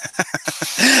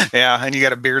 Yeah, and you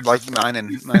got a beard like mine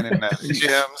and Jim's,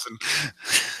 and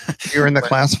You're in the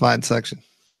classified section.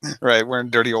 right, wearing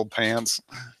dirty old pants.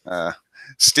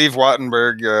 Steve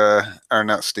Wattenberg, or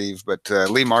not Steve, but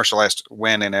Lee Marshall asked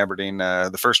when in Aberdeen.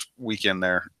 The first weekend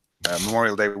there,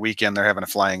 Memorial Day weekend, they're having a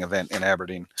flying event in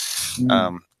Aberdeen.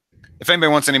 If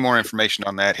anybody wants any more information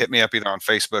on that, hit me up either on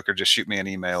Facebook or just shoot me an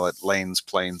email at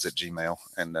lanesplains@gmail.com,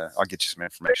 and I'll get you some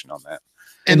information on that.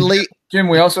 And Lee, Jim,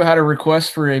 we also had a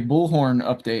request for a bullhorn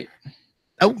update.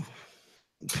 Oh,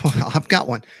 I've got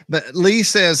one. But Lee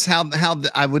says how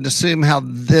I would assume how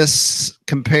this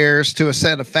compares to a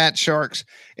set of fat sharks.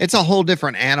 It's a whole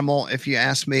different animal, if you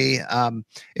ask me.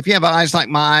 If you have eyes like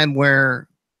mine where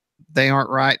they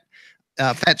aren't right,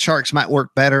 fat sharks might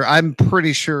work better. I'm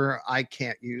pretty sure I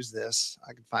can't use this.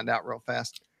 I can find out real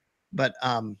fast. But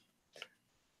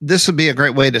this would be a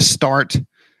great way to start.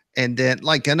 And then,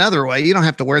 like another way, you don't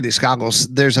have to wear these goggles.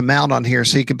 There's a mount on here,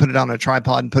 so you can put it on a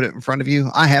tripod and put it in front of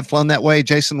you. I have flown that way.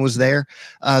 Jason was there.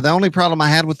 The only problem I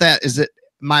had with that is that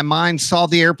my mind saw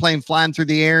the airplane flying through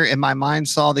the air, and my mind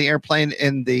saw the airplane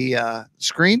in the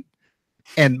screen,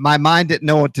 and my mind didn't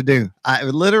know what to do. I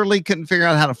literally couldn't figure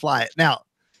out how to fly it. Now,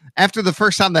 after the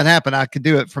first time that happened, I could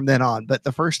do it from then on. But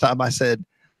the first time I said,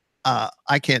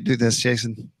 I can't do this,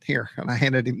 Jason. Here, and I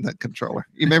handed him the controller.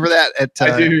 You remember that at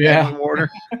I do, yeah. Water?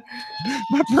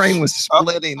 My brain was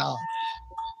splitting off.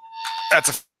 That's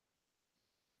a.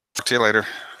 Talk to you later.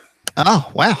 Oh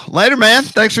wow! Later, man.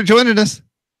 Thanks for joining us.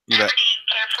 You bet.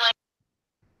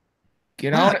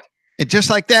 Get on it. And just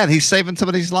like that, he's saving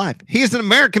somebody's life. He's an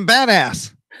American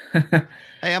badass.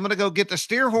 Hey, I'm gonna go get the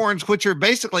steer horns, which are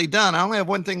basically done. I only have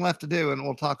one thing left to do, and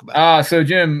we'll talk about it. So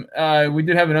Jim, we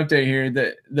did have an update here.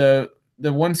 The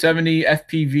 170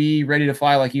 FPV ready to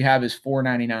fly like you have is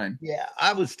 $499. Yeah,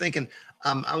 I was thinking.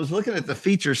 I was looking at the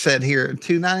feature set here,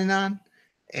 $299,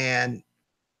 and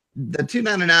the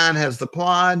 $299 has the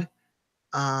quad.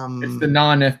 It's the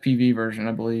non-FPV version,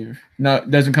 I believe. No,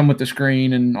 it doesn't come with the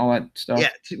screen and all that stuff.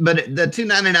 Yeah, but the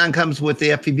 $299 comes with the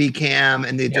FPV cam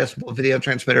and the adjustable video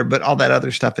transmitter, but all that other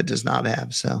stuff it does not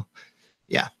have. So,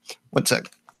 yeah. 1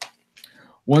 sec.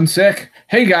 1 sec.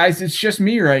 Hey guys, it's just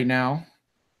me right now.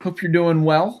 Hope you're doing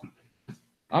well.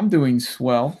 I'm doing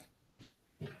swell.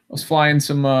 I was flying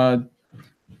some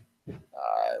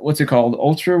what's it called?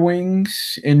 Ultra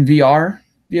Wings in VR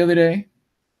the other day.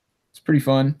 It's pretty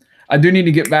fun. I do need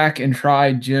to get back and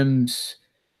try Jim's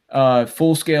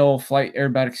full-scale flight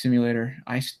aerobatic simulator.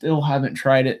 I still haven't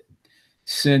tried it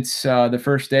since the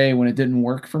first day when it didn't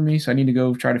work for me. So I need to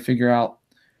go try to figure out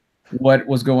what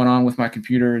was going on with my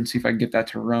computer and see if I can get that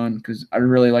to run, because I'd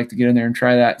really like to get in there and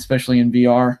try that, especially in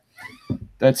VR.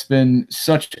 That's been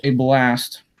such a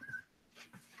blast.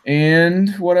 And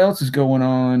what else is going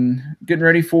on? Getting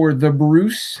ready for the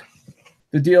Bruce,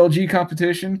 the DLG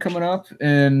competition coming up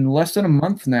in less than a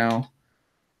month now.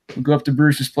 We'll go up to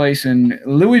Bruce's place in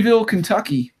Louisville,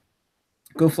 Kentucky.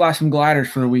 Go fly some gliders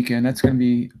for a weekend. That's going to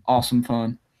be awesome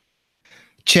fun.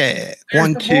 Check. There's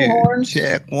 1, the 2. bullhorns.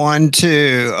 Check. 1,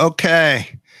 2.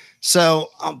 Okay. So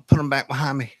I'll put them back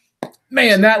behind me.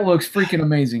 Man, that looks freaking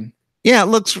amazing. Yeah, it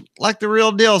looks like the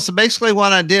real deal. So basically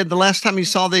what I did the last time you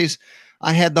saw these,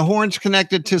 I had the horns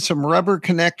connected to some rubber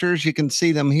connectors. You can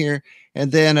see them here.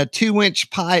 And then a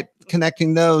 2-inch pipe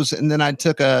connecting those. And then I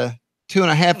took a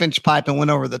 2.5-inch pipe and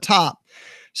went over the top.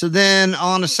 So then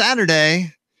on a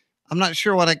Saturday, I'm not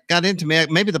sure what I got into me.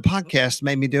 Maybe the podcast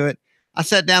made me do it. I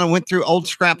sat down and went through old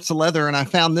scraps of leather, and I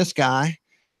found this guy.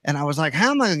 And I was like,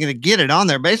 how am I going to get it on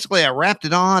there? Basically, I wrapped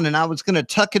it on, and I was going to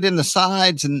tuck it in the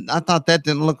sides, and I thought that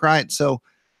didn't look right. So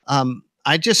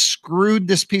I just screwed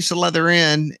this piece of leather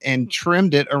in and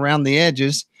trimmed it around the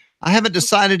edges. I haven't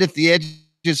decided if the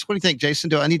edges, what do you think, Jason?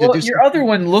 Do I need to do your other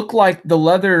one looked like the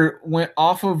leather went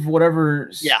off of whatever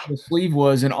the sleeve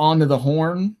was and onto the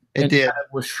horn. It did. It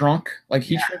was shrunk, like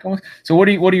heat shrink almost. So what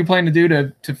do you plan to do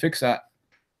to fix that?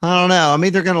 I don't know. I'm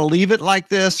either going to leave it like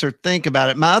this or think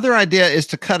about it. My other idea is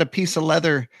to cut a piece of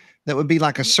leather that would be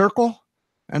like a circle,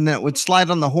 and then it would slide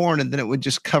on the horn, and then it would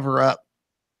just cover up.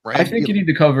 Right? I think you need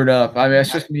to cover it up. I mean,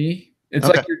 that's just me. It's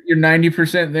like you're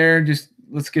 90% there. Just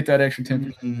let's get that extra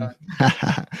 10%.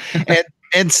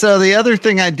 And so the other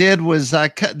thing I did was I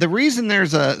cut. The reason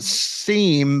there's a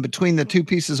seam between the two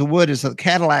pieces of wood is the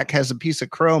Cadillac has a piece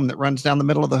of chrome that runs down the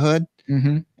middle of the hood.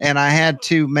 Mm-hmm. And I had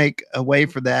to make a way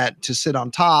for that to sit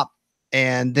on top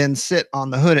and then sit on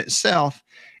the hood itself.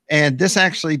 And this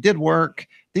actually did work.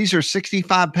 These are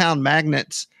 65-pound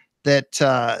magnets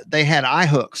that they had eye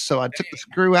hooks. So I took the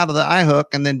screw out of the eye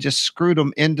hook and then just screwed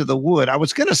them into the wood. I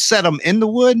was going to set them in the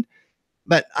wood,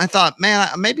 but I thought, man,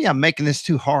 maybe I'm making this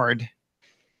too hard.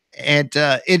 And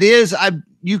it is.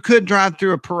 you could drive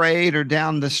through a parade or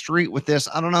down the street with this.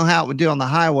 I don't know how it would do on the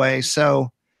highway.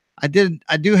 So I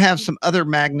do have some other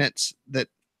magnets that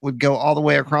would go all the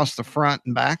way across the front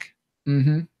and back.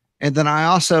 Mm-hmm. And then I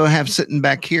also have sitting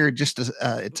back here,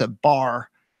 it's a bar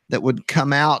that would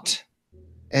come out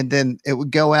and then it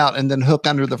would go out and then hook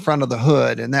under the front of the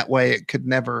hood. And that way it could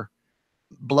never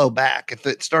blow back. If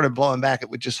it started blowing back, it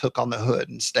would just hook on the hood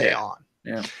and stay on.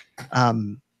 Yeah.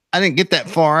 I didn't get that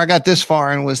far. I got this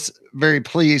far and was very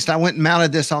pleased. I went and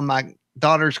mounted this on my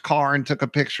daughter's car and took a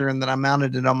picture. And then I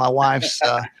mounted it on my wife's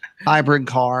hybrid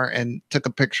car and took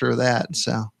a picture of that.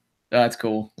 So that's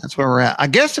cool. That's where we're at. I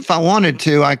guess if I wanted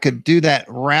to, I could do that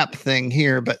wrap thing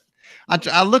here, but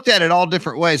I looked at it all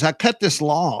different ways. I cut this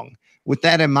long with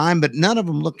that in mind, but none of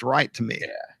them looked right to me. Yeah.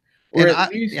 Or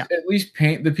at least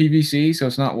paint the PVC so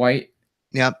it's not white.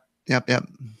 Yep.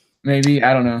 Maybe.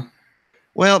 I don't know.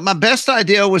 Well, my best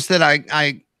idea was that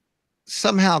I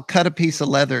somehow cut a piece of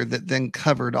leather that then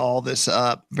covered all this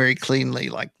up very cleanly,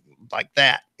 like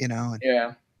that, you know?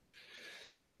 Yeah.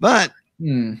 But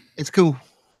it's cool.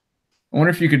 I wonder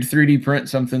if you could 3D print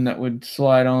something that would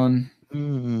slide on.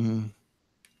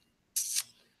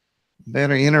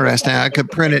 Very interesting. I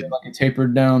could print it like a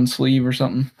tapered down sleeve or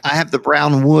something. I have the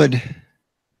brown wood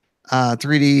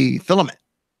 3D filament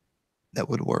that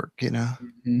would work, you know?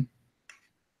 Mm-hmm.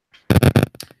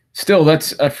 Still,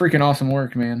 that's a freaking awesome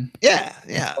work, man. Yeah.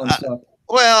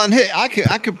 Well, and hey,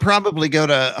 I could probably go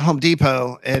to Home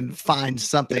Depot and find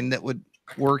something that would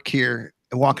work here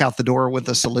and walk out the door with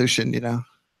a solution, you know?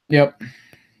 Yep.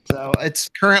 So it's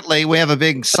currently, we have a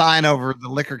big sign over the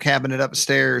liquor cabinet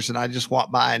upstairs, and I just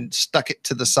walked by and stuck it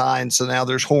to the sign. So now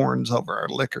there's horns over our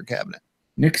liquor cabinet.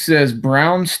 Nick says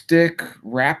brown stick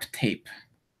wrap tape.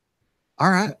 All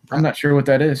right. I'm not sure what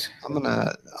that is.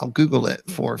 I'll Google it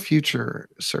for future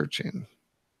searching.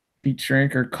 Heat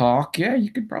shrink or caulk. Yeah,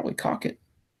 you could probably caulk it.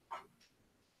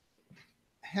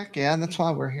 Heck yeah, that's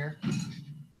why we're here.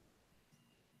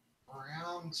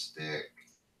 Brown stick.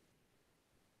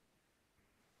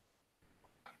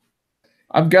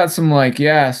 I've got some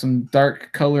some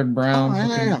dark colored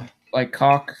brown like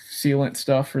caulk sealant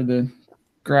stuff for the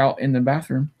grout in the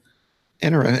bathroom.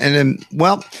 Interesting. And then,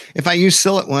 well, if I use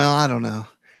silicone, well, I don't know.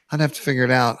 I'd have to figure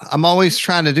it out. I'm always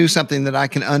trying to do something that I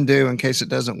can undo in case it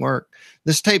doesn't work.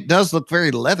 This tape does look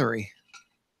very leathery.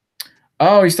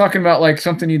 Oh, he's talking about like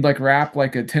something you'd like wrap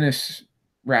like a tennis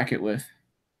racket with.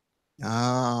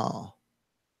 Oh.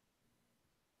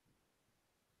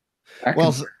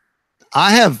 Well,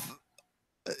 I have,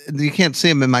 you can't see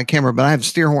them in my camera, but I have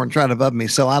steer horns right above me.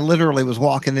 So I literally was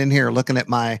walking in here looking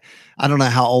at I don't know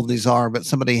how old these are, but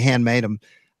somebody handmade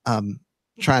them,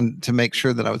 trying to make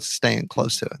sure that I was staying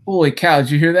close to it. Holy cow.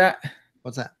 Did you hear that?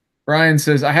 What's that? Brian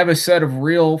says, I have a set of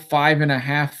real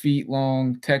 5.5 feet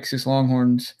long Texas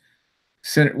Longhorns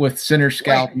with center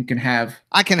scalp. Wait, you can have.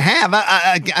 I can have.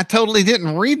 I totally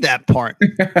didn't read that part.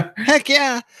 Heck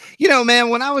yeah. You know, man,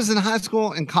 when I was in high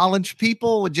school and college,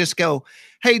 people would just go,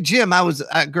 hey, Jim,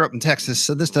 I grew up in Texas,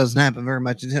 so this doesn't happen very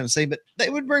much in Tennessee, but they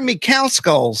would bring me cow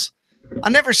skulls. I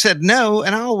never said no,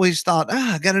 and I always thought,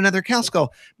 I got another cow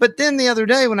skull. But then the other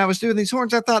day when I was doing these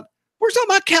horns, I thought, where's all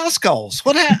my cow skulls?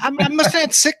 I must have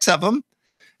had 6 of them.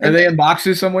 Are they in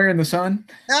boxes somewhere in the sun?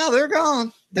 No, they're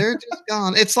gone. They're just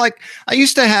gone. It's like I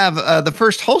used to have the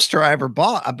first holster I ever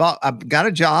bought. I got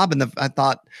a job, and I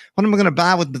thought, what am I going to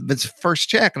buy with this first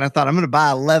check? And I thought, I'm going to buy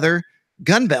a leather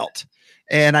gun belt.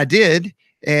 And I did.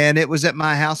 And it was at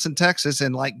my house in Texas,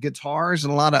 and like guitars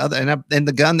and a lot of other, and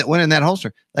the gun that went in that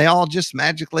holster, they all just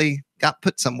magically got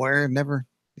put somewhere and never,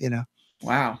 you know.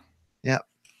 Wow. Yep.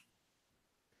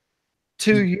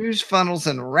 To use funnels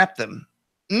and wrap them.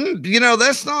 You know,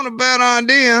 that's not a bad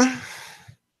idea.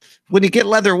 When you get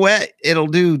leather wet, it'll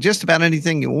do just about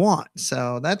anything you want.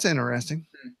 So that's interesting.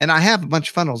 And I have a bunch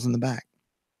of funnels in the back.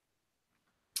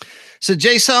 So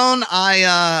Jason,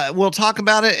 we'll talk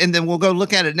about it, and then we'll go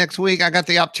look at it next week. I got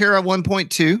the Optera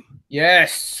 1.2.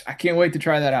 Yes, I can't wait to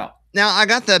try that out. Now I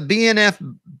got the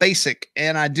BNF Basic,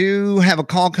 and I do have a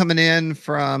call coming in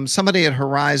from somebody at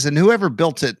Horizon, whoever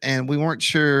built it, and we weren't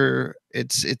sure.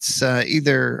 It's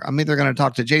either I'm either going to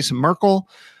talk to Jason Merkel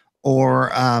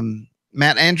or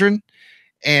Matt Andren.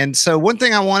 And so one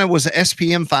thing I wanted was an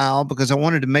SPM file, because I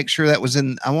wanted to make sure that was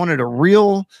in. I wanted a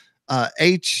real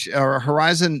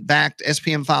Horizon backed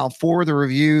SPM file for the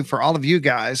review for all of you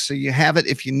guys, so you have it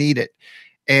if you need it.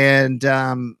 And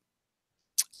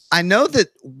I know that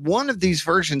one of these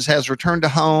versions has Return to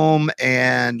Home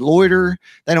and Loiter.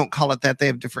 They don't call it that. They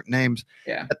have different names.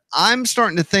 Yeah. But I'm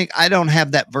starting to think I don't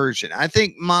have that version. I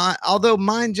think although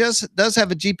mine just does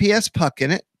have a GPS puck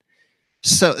in it,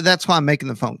 So that's why I'm making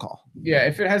the phone call. Yeah,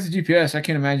 if it has a GPS, I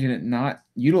can't imagine it not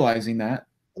utilizing that.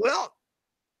 Well,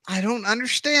 I don't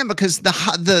understand because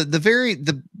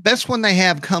the best one they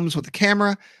have comes with a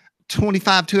camera, 200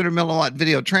 milliwatt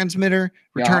video transmitter,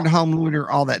 return to home loader,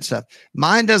 all that stuff.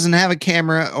 Mine doesn't have a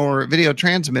camera or video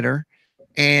transmitter.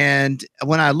 And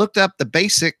when I looked up the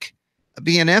basic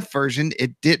BNF version,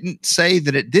 it didn't say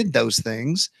that it did those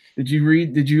things. Did you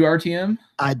RTM?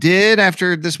 I did.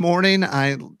 After this morning,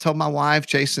 I told my wife,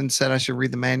 Jason said I should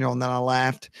read the manual, and then I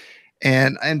laughed.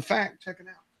 And in fact, check it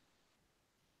out.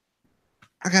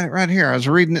 I got it right here. I was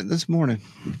reading it this morning.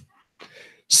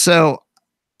 So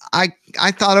I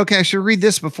thought, okay, I should read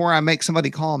this before I make somebody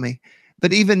call me.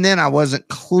 But even then, I wasn't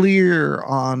clear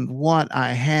on what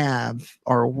I have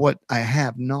or what I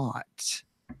have not.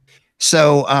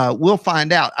 So we'll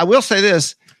find out. I will say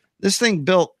this thing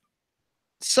built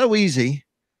so easy.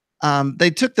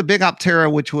 They took the big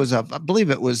Optera, which was I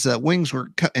believe it was wings were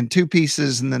cut in 2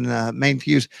 pieces and then the main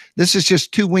fuse. This is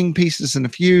just 2 wing pieces and a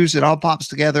fuse. It all pops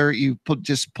together. You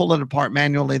just pull it apart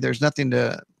manually. There's nothing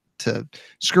to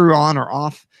screw on or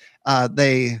off.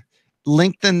 They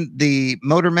lengthen the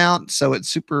motor mount so it's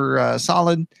super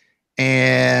solid,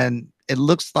 and it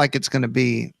looks like it's going to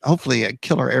be hopefully a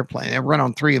killer airplane. It'll run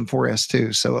on 3 and 4S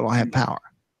too, so it'll have power.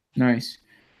 Nice.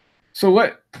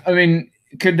 So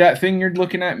could that thing you're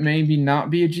looking at maybe not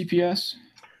be a GPS?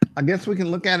 I guess we can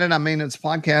look at it. I mean, it's a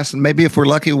podcast, and maybe if we're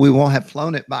lucky, we won't have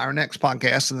flown it by our next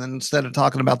podcast. And then instead of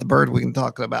talking about the bird, we can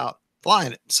talk about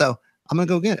flying it. So I'm going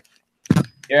to go get it.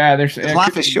 Yeah,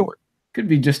 life is short. Could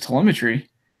be just telemetry.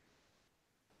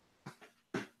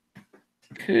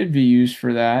 Could be used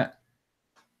for that.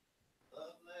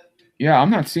 Yeah,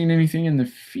 I'm not seeing anything in the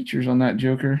features on that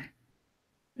Joker.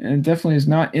 And it definitely is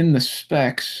not in the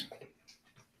specs.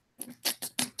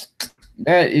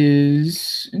 That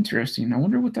is interesting. I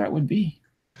wonder what that would be.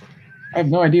 I have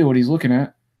no idea what he's looking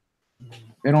at.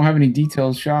 They don't have any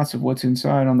detailed shots of what's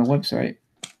inside on the website.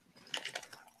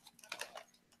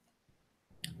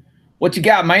 What you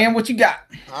got, man? What you got?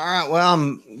 All right. Well,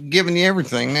 I'm giving you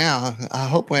everything now. I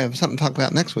hope we have something to talk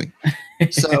about next week.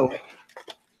 So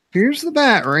here's the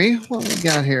battery. What we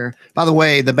got here? By the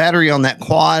way, the battery on that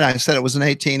quad, I said it was an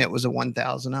 18. It was a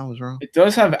 1000. I was wrong. It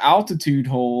does have altitude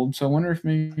hold, so I wonder if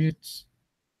maybe it's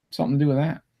something to do with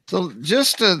that. So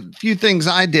just a few things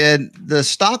I did. The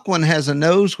stock one has a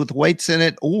nose with weights in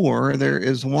it, or there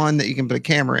is one that you can put a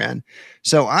camera in.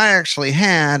 So I actually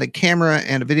had a camera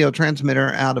and a video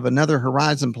transmitter out of another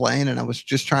Horizon plane, and I was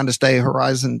just trying to stay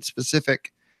Horizon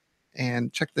specific.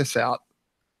 And check this out.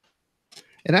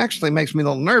 It actually makes me a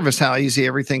little nervous how easy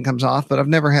everything comes off, but I've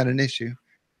never had an issue.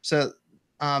 So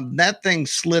that thing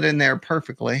slid in there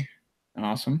perfectly.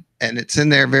 Awesome. And it's in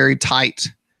there very tight.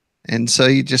 And so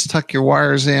you just tuck your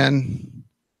wires in.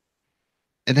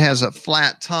 It has a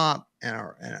flat top and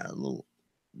a little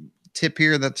tip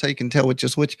here. That's how you can tell which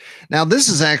is which. Now, this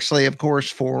is actually, of course,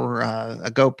 for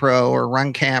a GoPro or a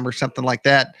run cam or something like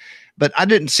that. But I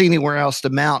didn't see anywhere else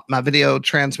to mount my video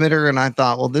transmitter. And I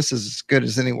thought, well, this is as good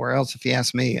as anywhere else, if you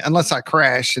ask me, unless I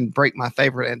crash and break my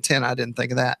favorite antenna. I didn't think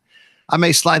of that. I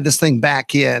may slide this thing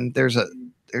back in. There's a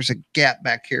gap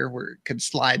back here where it could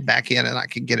slide back in and I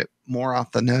could get it more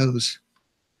off the nose.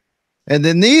 And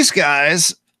then these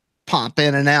guys pop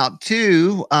in and out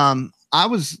too. I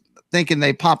was thinking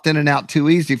they popped in and out too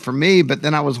easy for me, but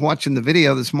then I was watching the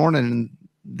video this morning and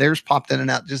theirs popped in and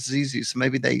out just as easy. So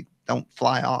maybe they don't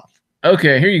fly off.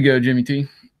 Okay, here you go, Jimmy T.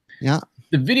 Yeah.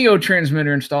 The video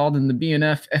transmitter installed in the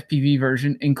BNF FPV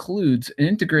version includes an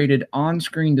integrated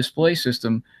on-screen display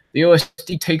system. The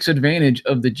OSD takes advantage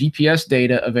of the GPS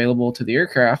data available to the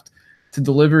aircraft to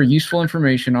deliver useful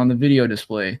information on the video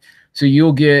display. So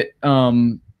you'll get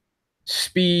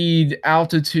speed,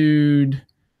 altitude,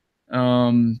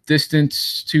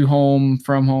 distance to home,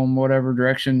 from home, whatever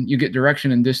direction. You get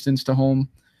direction and distance to home.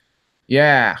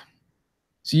 Yeah.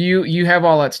 So you have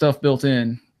all that stuff built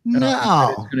in. No.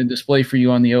 It's going to display for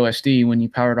you on the OSD when you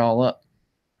power it all up.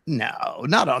 No,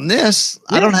 not on this.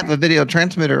 Yeah. I don't have a video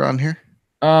transmitter on here.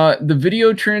 The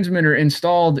video transmitter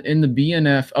installed in the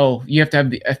BNF. Oh, you have to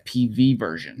have the FPV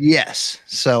version. Yes.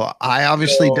 So I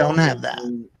obviously don't have that.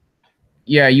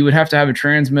 Yeah, you would have to have a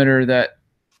transmitter that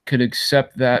could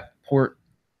accept that port.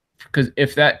 Because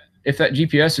if that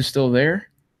GPS is still there,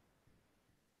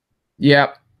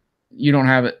 yeah, you don't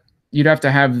have it. You'd have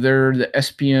to have the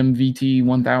SPM VT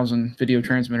 1000 video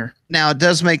transmitter. Now, it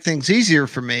does make things easier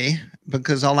for me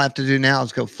because all I have to do now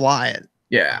is go fly it.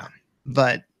 Yeah.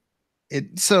 But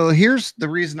so here's the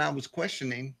reason I was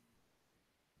questioning.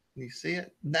 You see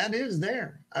it? That is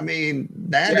there. I mean,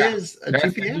 that is a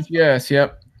GPS. GPS,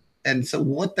 yep. And so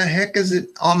what the heck is it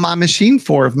on my machine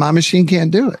for if my machine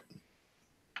can't do it?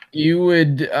 You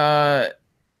would,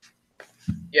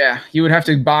 yeah, you would have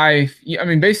to buy. I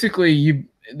mean, basically,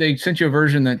 they sent you a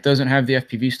version that doesn't have the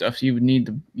FPV stuff, so you would need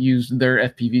to use their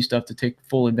FPV stuff to take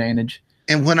full advantage.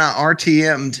 And when I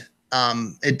RTM'd,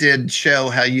 it did show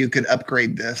how you could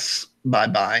upgrade this by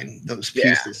buying those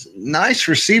pieces. Yeah. Nice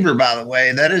receiver, by the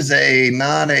way. That is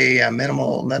not a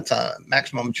minimal. That's a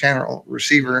maximum channel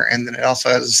receiver, and then it also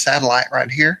has a satellite right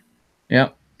here.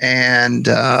 Yep. And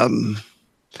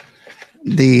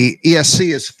the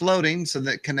ESC is floating, so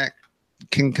that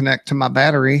can connect to my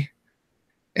battery.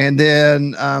 And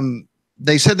then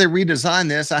they said they redesigned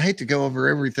this. I hate to go over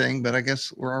everything, but I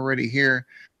guess we're already here.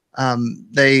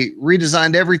 They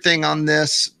redesigned everything on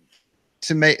this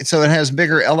to make so it has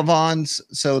bigger elevons,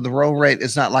 so the roll rate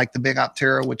is not like the big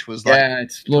Optera, which was like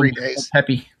it's 3 days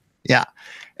peppy. Yeah.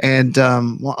 And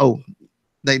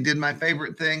they did my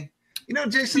favorite thing. You know,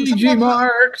 Jason, CG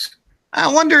marks.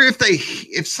 I wonder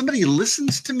if somebody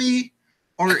listens to me,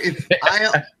 or if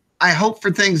I hope for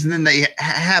things and then they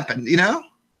happen, you know?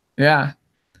 Yeah.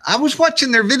 I was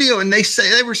watching their video and they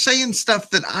were saying stuff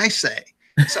that I say.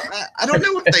 So I don't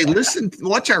know if they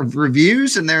watch our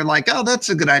reviews and they're like, oh, that's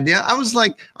a good idea. I was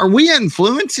like, are we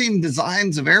influencing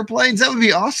designs of airplanes? That would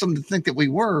be awesome to think that we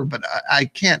were, but I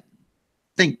can't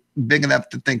think big enough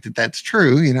to think that that's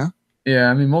true, you know?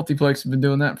 Yeah, I mean, Multiplex have been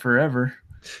doing that forever.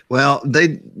 Well, they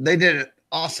did it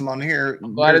awesome on here.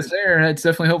 I'm glad it's there. It's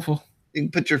definitely helpful. You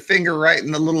can put your finger right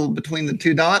in the little between the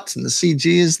two dots, and the CG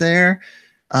is there.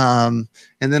 And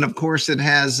then, of course, it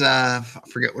has I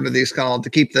forget what are these called to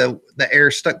keep the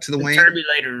air stuck to the wing.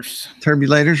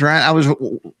 Turbulators, right? I was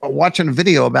watching a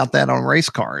video about that on race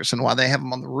cars and why they have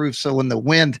them on the roof. So when the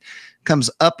wind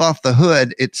comes up off the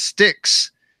hood, it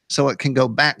sticks so it can go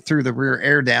back through the rear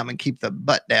air dam and keep the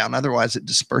butt down. Otherwise, it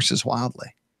disperses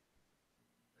wildly.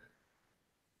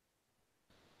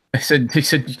 They said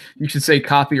you should say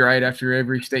copyright after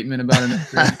every statement about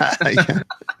it.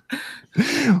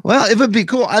 Well, it would be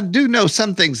cool. I do know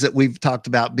some things that we've talked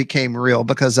about became real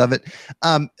because of it.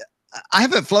 I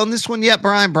haven't flown this one yet,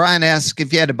 Brian. Brian asked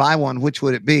if you had to buy one, which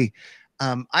would it be?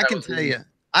 I can tell you,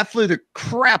 I flew the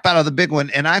crap out of the big one,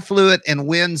 and I flew it in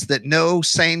winds that no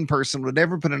sane person would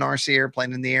ever put an RC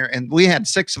airplane in the air. And we had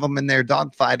 6 of them in there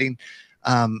dogfighting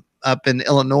up in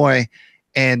Illinois.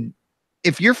 And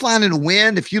if you're flying in a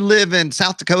wind, if you live in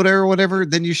South Dakota or whatever,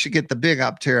 then you should get the big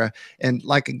Optera. And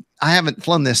like, I haven't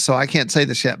flown this, so I can't say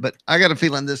this yet, but I got a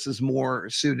feeling this is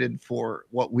more suited for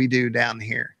what we do down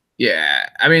here. Yeah.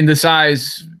 I mean, the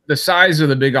size of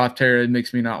the big Optera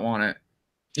makes me not want it,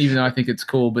 even though I think it's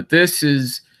cool. But this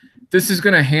is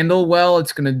going to handle well.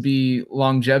 It's going to be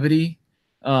longevity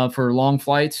for long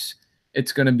flights.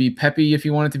 It's going to be peppy if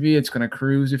you want it to be. It's going to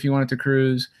cruise if you want it to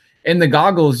cruise. And the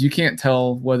goggles, you can't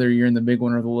tell whether you're in the big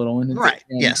one or the little one. Right.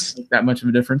 Yes. That much of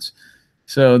a difference.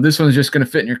 So this one's just going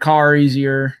to fit in your car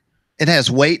easier. It has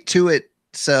weight to it.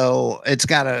 So it's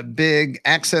got a big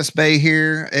access bay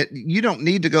here. You don't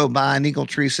need to go buy an Eagle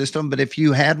Tree system, but if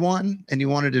you had one and you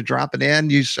wanted to drop it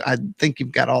in, I think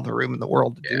you've got all the room in the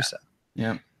world to do so.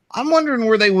 Yeah. I'm wondering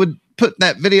where they would put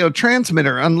that video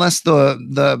transmitter unless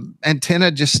the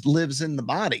antenna just lives in the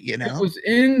body, you know? It was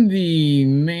in the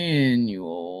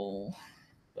manual.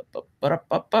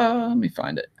 Let me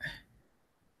find it.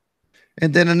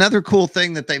 And then another cool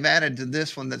thing that they've added to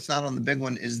this one that's not on the big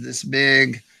one is this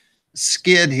big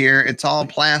skid here. It's all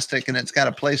plastic and it's got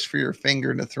a place for your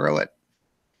finger to throw it.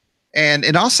 And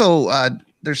it also,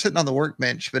 they're sitting on the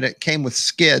workbench, but it came with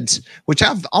skids, which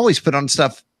I've always put on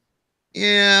stuff.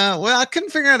 Yeah, well, I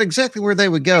couldn't figure out exactly where they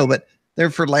would go, but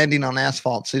they're for landing on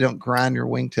asphalt so you don't grind your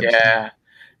wingtips. Yeah.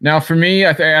 Now, for me,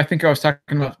 I think I was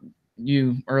talking about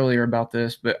you earlier about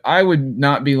this, but I would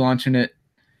not be launching it,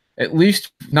 at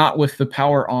least not with the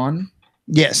power on.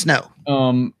 Yes, no.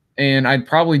 And I'd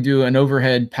probably do an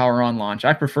overhead power on launch.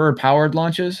 I prefer powered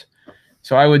launches.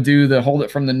 So I would do the hold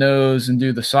it from the nose and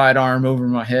do the sidearm over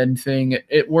my head thing.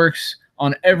 It works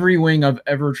on every wing I've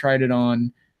ever tried it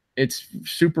on. It's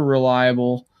super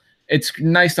reliable. It's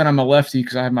nice that I'm a lefty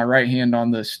because I have my right hand on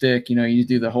the stick. You know, you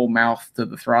do the whole mouth to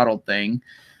the throttle thing,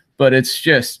 but it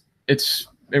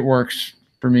works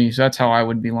for me. So that's how I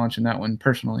would be launching that one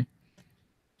personally.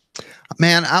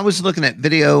 Man, I was looking at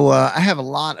video. I have a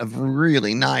lot of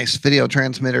really nice video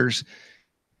transmitters,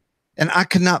 and I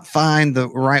could not find the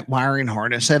right wiring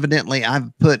harness. Evidently,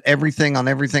 I've put everything on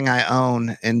everything I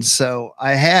own. And so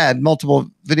I had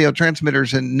multiple video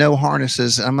transmitters and no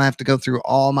harnesses. I'm going to have to go through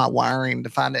all my wiring to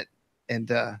find it. And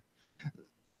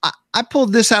I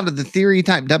pulled this out of the Theory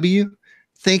Type W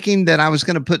thinking that I was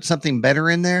going to put something better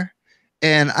in there.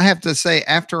 And I have to say,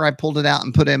 after I pulled it out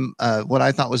and put in what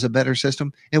I thought was a better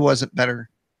system, it wasn't better.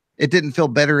 It didn't feel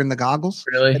better in the goggles.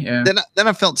 Really? Yeah. Then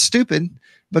I felt stupid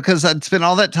because I'd spent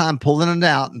all that time pulling it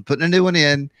out and putting a new one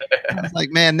in. I was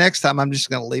like, man, next time I'm just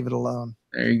going to leave it alone.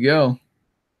 There you go.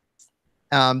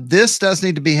 This does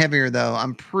need to be heavier, though.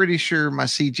 I'm pretty sure my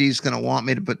CG is going to want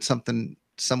me to put something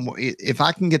somewhere. If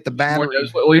I can get the battery.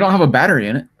 Well, you don't have a battery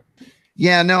in it.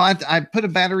 Yeah, no, I put a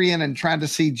battery in and tried to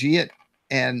CG it,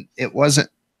 and it wasn't.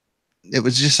 It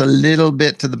was just a little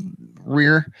bit to the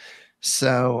rear.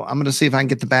 So I'm going to see if I can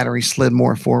get the battery slid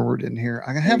more forward in here.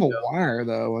 I have a wire,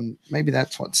 though, and maybe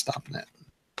that's what's stopping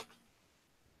it.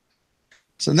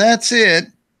 So that's it.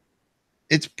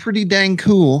 It's pretty dang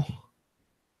cool.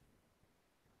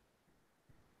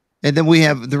 And then we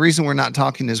have, the reason we're not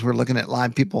talking is we're looking at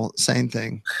live people saying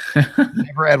thing.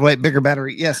 Never add weight, bigger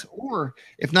battery. Yes. Or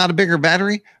if not a bigger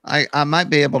battery, I might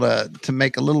be able to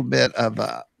make a little bit of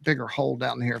a bigger hole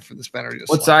down here for this battery.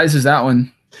 What size is that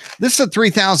one? This is a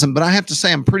 3000, but I have to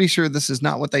say, I'm pretty sure this is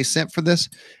not what they sent for this.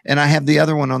 And I have the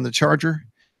other one on the charger.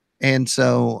 And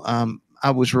so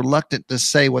I was reluctant to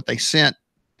say what they sent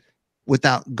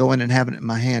without going and having it in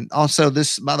my hand. Also,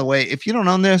 this, by the way, if you don't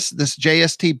own this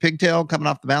JST pigtail coming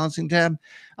off the balancing tab,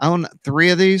 I own 3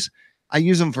 of these. I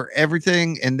use them for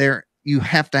everything, and you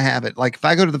have to have it. Like if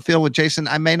I go to the field with Jason,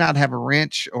 I may not have a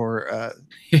wrench or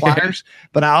pliers,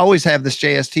 but I always have this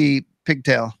JST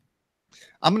pigtail.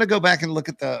 I'm going to go back and look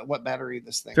at what battery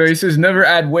this thing. So he says never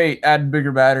add weight, add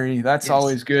bigger battery. That's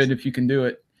always good if you can do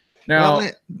it. Now,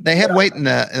 well, they had weight in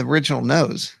the original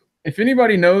nose. If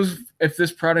anybody knows if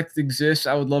this product exists,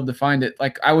 I would love to find it.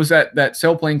 Like I was at that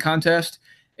sailplane contest,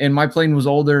 and my plane was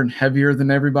older and heavier than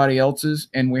everybody else's,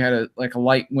 and we had a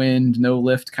light wind, no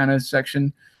lift kind of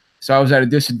section. So I was at a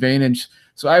disadvantage.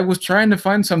 So I was trying to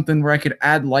find something where I could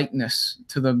add lightness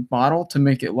to the model to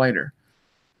make it lighter.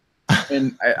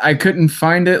 And I couldn't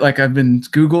find it. Like I've been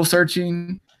Google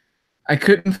searching. I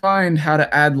couldn't find how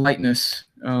to add lightness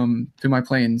to my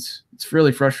planes. It's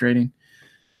really frustrating.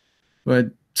 But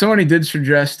somebody did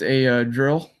suggest a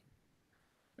drill,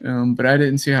 but I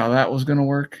didn't see how that was going to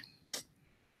work.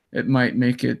 It might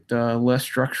make it less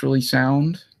structurally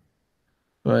sound.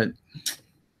 But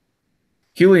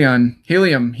helium?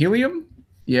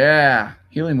 Yeah,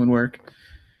 helium would work.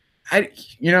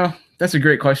 That's a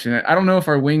great question. I don't know if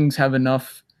our wings have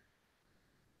enough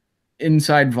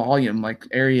inside volume, like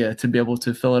area, to be able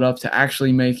to fill it up to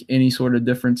actually make any sort of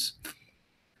difference.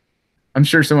 I'm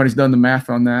sure somebody's done the math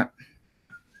on that.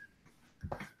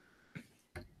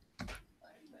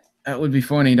 That would be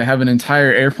funny to have an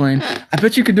entire airplane. I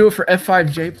bet you could do it for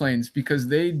F5J planes because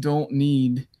they don't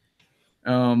need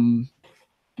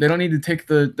to take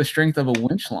the strength of a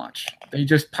winch launch. They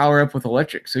just power up with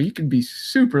electric. So you can be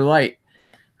super light.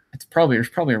 There's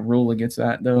probably a rule against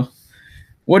that though.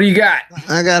 What do you got?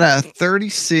 I got a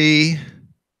 30C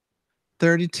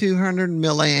 3200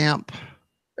 milliamp.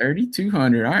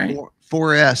 3200. All right.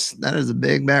 4S. That is a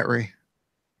big battery.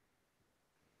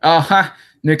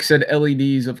 Nick said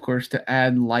LEDs, of course, to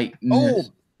add light. Oh,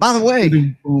 by the way,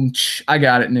 boom, I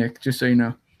got it, Nick. Just so you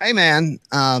know. Hey man,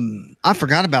 I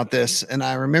forgot about this, and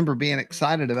I remember being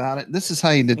excited about it. This is how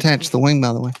you detach the wing,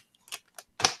 by the way.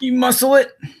 You muscle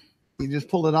it. You just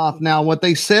pull it off. Now, what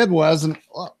they said was, and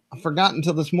I forgot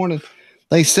until this morning,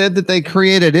 they said that they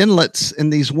created inlets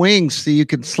in these wings so you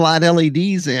could slide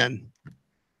LEDs in.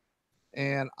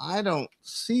 And I don't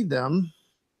see them.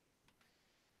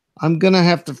 I'm going to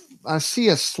have to, I see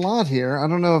a slot here. I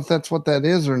don't know if that's what that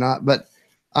is or not, but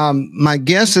my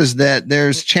guess is that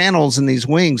there's channels in these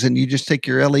wings, and you just take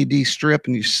your LED strip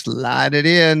and you slide it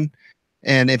in.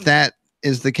 And if that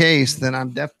is the case, then I'm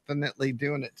definitely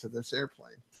doing it to this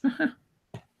airplane.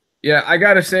 Yeah, I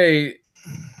gotta say,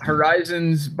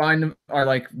 Horizons are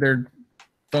like their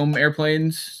foam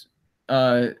airplanes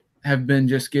have been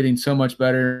just getting so much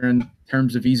better in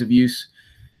terms of ease of use.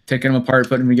 Taking them apart,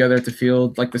 putting them together at the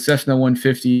field. Like the Cessna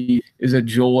 150 is a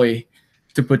joy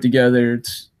to put together.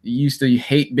 You used to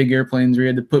hate big airplanes where you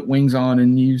had to put wings on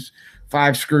and use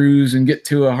 5 screws and get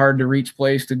to a hard to reach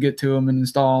place to get to them and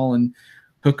install and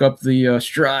hook up the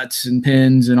struts and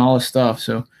pins and all this stuff.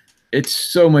 So it's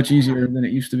so much easier than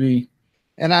it used to be.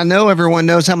 And I know everyone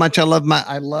knows how much I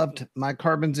loved my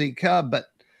Carbon Z Cub, but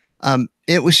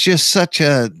it was just such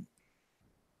a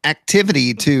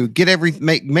activity to get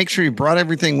make sure you brought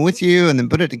everything with you and then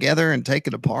put it together and take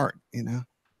it apart.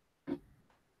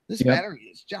 This battery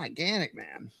is gigantic,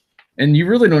 man. And you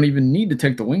really don't even need to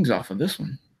take the wings off of this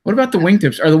one. What about the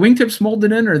wingtips? Are the wingtips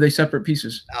molded in, or are they separate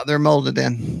pieces? No, they're molded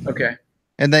in. Okay.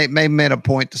 And they made a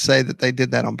point to say that they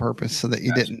did that on purpose so that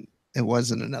you didn't. It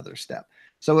wasn't another step.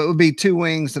 So it would be 2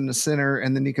 wings in the center,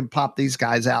 and then you can pop these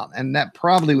guys out. And that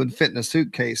probably would fit in a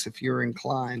suitcase if you're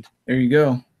inclined. There you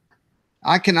go.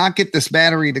 I cannot get this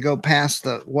battery to go past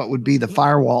what would be the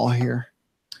firewall here.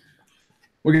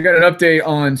 We got an update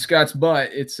on Scott's butt.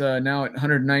 It's now at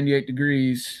 198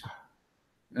 degrees.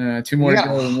 2 more to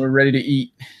go, and we're ready to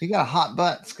eat. You got a hot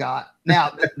butt, Scott.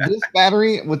 Now, this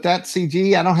battery with that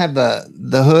CG, I don't have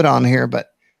the hood on here,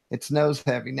 but it's nose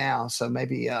heavy now. So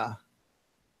maybe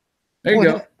there you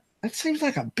go. That seems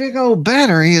like a big old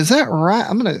battery. Is that right?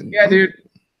 Yeah, dude.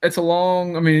 It's a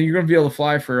long. I mean, you're gonna be able to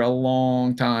fly for a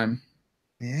long time.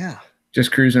 Yeah.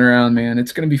 Just cruising around, man.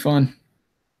 It's gonna be fun.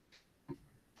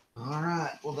 All right.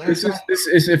 Well, this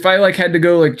is if I like had to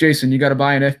go like Jason, you got to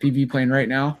buy an FPV plane right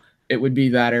now. It would be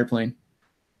that airplane.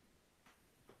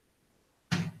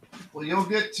 Well, you'll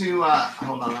get to.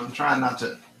 Hold on. I'm trying not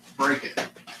to break it.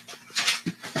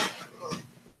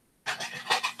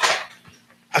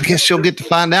 I guess you'll get to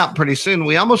find out pretty soon.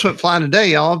 We almost went flying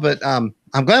today, y'all, but I'm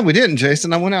glad we didn't,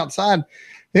 Jason. I went outside.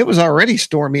 It was already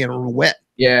stormy and wet.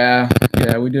 Yeah,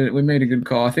 we did. We made a good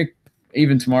call. I think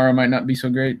even tomorrow might not be so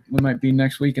great. We might be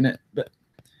next week in it. But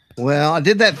well, I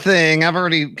did that thing. I've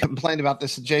already complained about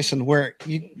this to Jason, where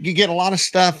you get a lot of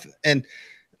stuff, and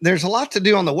there's a lot to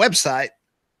do on the website,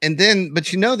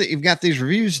 but you know that you've got these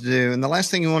reviews to do, and the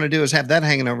last thing you want to do is have that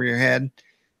hanging over your head.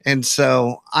 And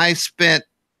so I spent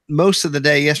most of the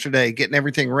day yesterday getting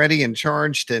everything ready and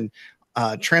charged and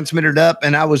transmitted up.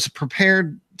 And I was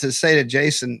prepared to say to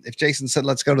Jason, if Jason said,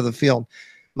 let's go to the field,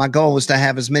 my goal was to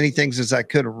have as many things as I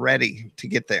could ready to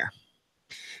get there.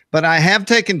 But I have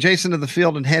taken Jason to the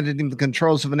field and handed him the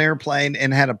controls of an airplane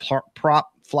and had a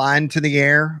prop fly into the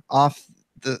air off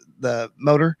the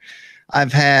motor.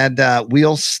 I've had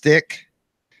wheels stick.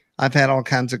 I've had all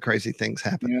kinds of crazy things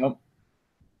happen. Yep.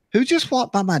 Who just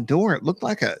walked by my door? It looked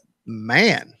like a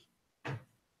man.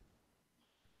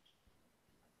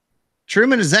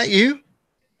 Truman, is that you?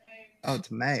 Oh, it's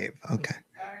Maeve. Okay.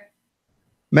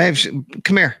 Maeve,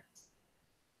 come here.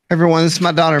 Everyone, this is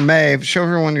my daughter, Maeve. Show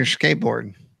everyone your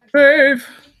skateboard. Maeve.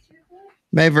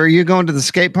 Maeve, are you going to the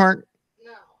skate park?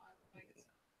 No.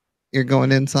 You're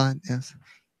going inside? Yes.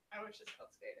 I was just out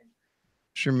skating.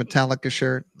 It's your Metallica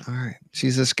shirt. All right.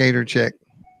 She's a skater chick.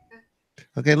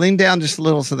 Okay, lean down just a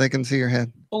little so they can see your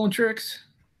head. Pulling tricks.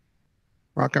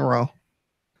 Rock and roll.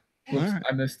 Oops, All right.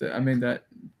 I missed it. I made that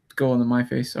go into my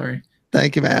face. Sorry.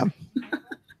 Thank you, ma'am.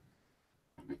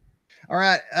 All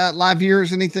right, live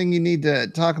viewers, anything you need to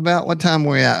talk about? What time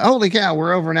are we at? Holy cow,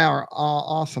 we're over an hour.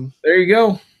 Awesome. There you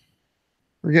go.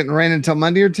 We're getting rain until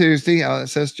Monday or Tuesday. Oh, it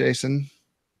says Jason.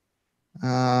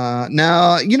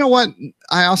 No, you know what?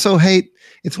 I also hate,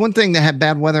 it's one thing to have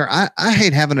bad weather. I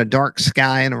hate having a dark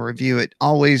sky in a review. It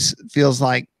always feels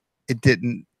like it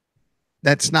didn't.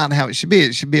 That's not how it should be.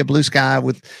 It should be a blue sky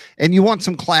and you want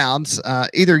some clouds.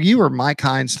 Either you or Mike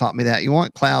Hines taught me that. You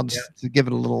want clouds to give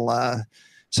it a little,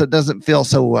 so it doesn't feel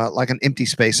so like an empty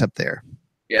space up there.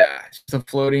 Yeah, it's a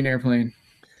floating airplane.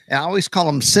 I always call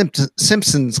them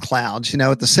Simpsons clouds,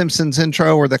 at the Simpsons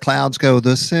intro where the clouds go,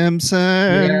 the Simpsons.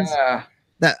 Yeah.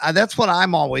 That's what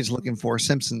I'm always looking for,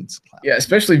 Simpsons clouds. Yeah,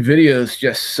 especially videos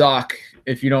just suck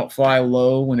if you don't fly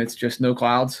low when it's just no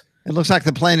clouds. It looks like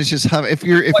the plane is just hovering. If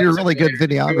you're a really good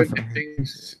videographer.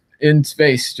 In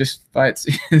space, just by it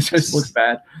just looks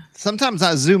bad. Sometimes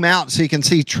I zoom out so you can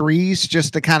see trees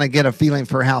just to kind of get a feeling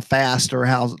for how fast or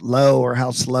how low or how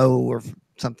slow or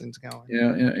something's going.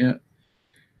 Yeah.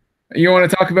 You want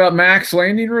to talk about Max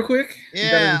landing real quick?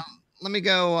 Yeah. Let me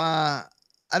go. I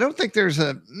don't think there's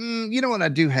you know what I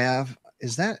do have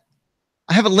is that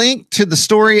I have a link to the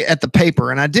story at the paper,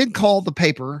 and I did call the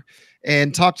paper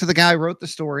and talked to the guy who wrote the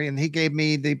story, and he gave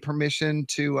me the permission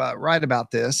to write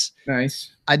about this.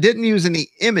 Nice. I didn't use any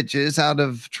images out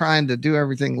of trying to do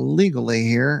everything legally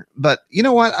here, but you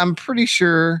know what? I'm pretty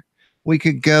sure we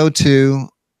could go to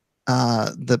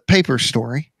the paper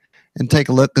story and take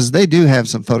a look because they do have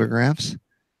some photographs.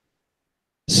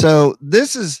 So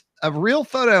this is a real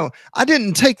photo. I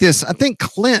didn't take this. I think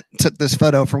Clint took this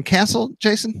photo from Castle,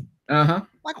 Jason. Uh-huh.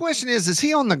 My question is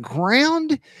he on the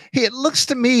ground? It looks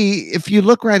to me, if you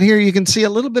look right here, you can see a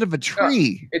little bit of a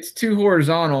tree. It's too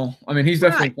horizontal. I mean, he's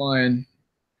definitely flying.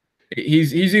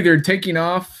 He's either taking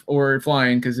off or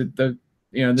flying because the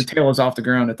tail is off the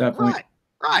ground at that point.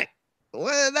 Right.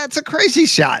 Well, that's a crazy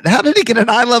shot. How did he get an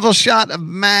eye-level shot of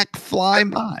Mac flying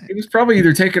by? He was probably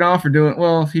either taking off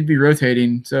or he'd be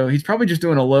rotating. So he's probably just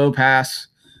doing a low pass.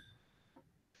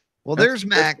 Well, there's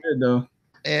Mac. Good, though.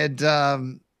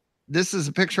 And this is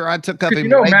a picture I took of him.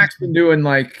 Mac's been doing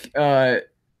like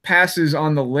passes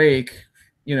on the lake,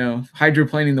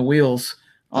 hydroplaning the wheels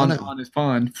on his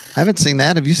pond. I haven't seen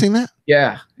that. Have you seen that?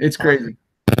 Yeah, it's crazy.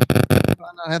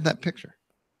 I not have that picture?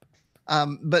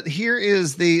 But here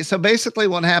is so basically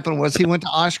what happened was he went to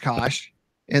Oshkosh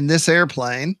in this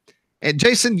airplane. And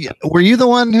Jason, were you the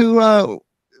one who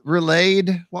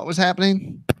relayed what was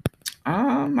happening?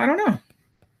 I don't know.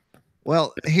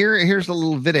 Well, here's a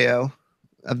little video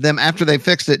of them after they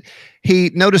fixed it.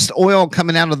 He noticed oil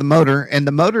coming out of the motor, and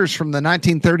the motor's from the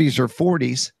 1930s or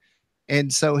 40s.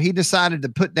 And so he decided to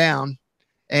put down,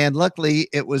 and luckily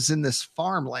it was in this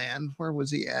farmland. Where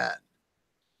was he at?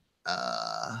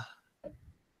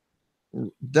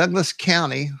 Douglas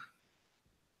County.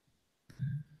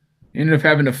 He ended up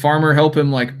having a farmer help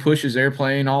him like push his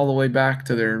airplane all the way back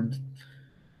to their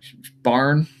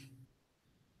barn.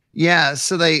 Yeah,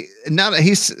 so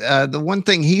the one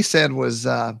thing he said was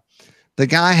the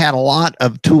guy had a lot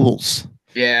of tools.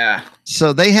 Yeah.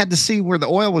 So they had to see where the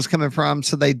oil was coming from.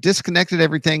 So they disconnected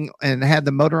everything and had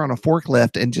the motor on a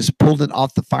forklift and just pulled it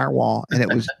off the firewall. And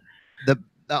it was the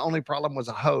only problem was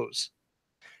a hose.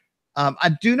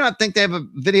 I do not think they have a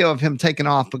video of him taking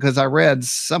off, because I read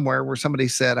somewhere where somebody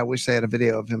said, I wish they had a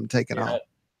video of him taking off.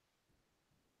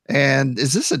 And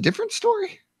is this a different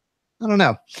story? I don't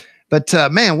know. But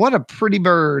man, what a pretty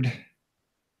bird.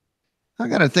 I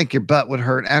got to think your butt would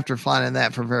hurt after flying in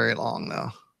that for very long,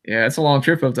 though. Yeah, it's a long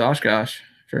trip up to Oshkosh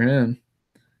for him.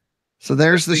 So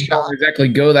there's the shot. Don't exactly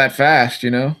go that fast, you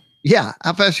know? Yeah.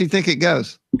 How fast do you think it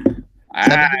goes?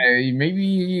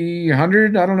 Maybe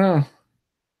 100. I don't know.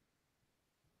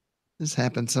 This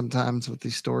happens sometimes with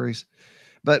these stories.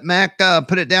 But Mac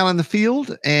put it down in the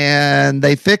field, and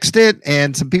they fixed it.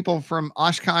 And some people from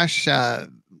Oshkosh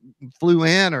flew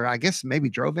in, or I guess maybe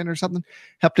drove in or something,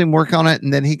 helped him work on it,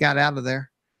 and then he got out of there.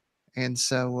 And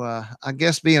so I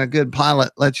guess being a good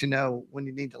pilot lets you know when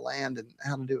you need to land and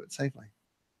how to do it safely.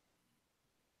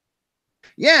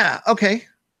 Yeah, okay.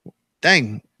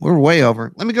 Dang, we're way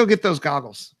over. Let me go get those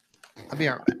goggles. I'll be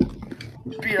all right.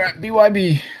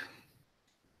 BYB.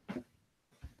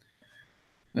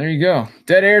 There you go.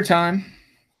 Dead air time.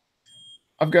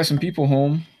 I've got some people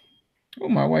home. Oh,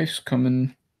 my wife's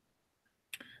coming.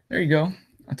 There you go.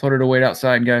 I told her to wait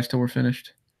outside, guys, till we're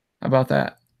finished. How about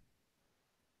that?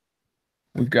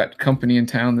 We've got company in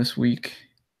town this week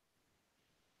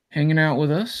hanging out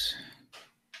with us.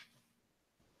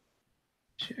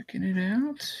 Checking it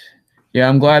out. Yeah,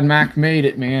 I'm glad Mac made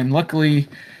it, man. Luckily,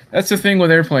 that's the thing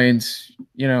with airplanes.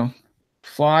 You know,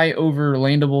 fly over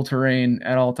landable terrain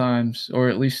at all times, or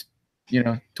at least, you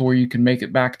know, to where you can make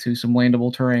it back to some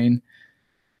landable terrain.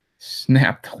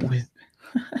 Snap the whip.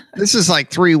 This is like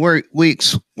 3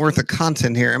 weeks worth of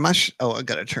content here. Am I? Oh, I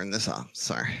got to turn this off.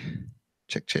 Sorry.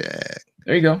 Check.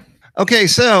 There you go. Okay,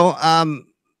 so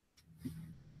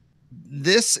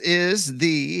this is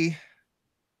the,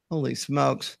 holy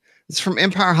smokes, it's from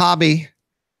Empire Hobby,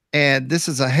 and this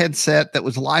is a headset that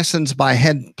was licensed by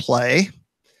Headplay.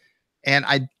 And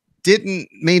I didn't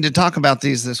mean to talk about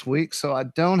these this week, so I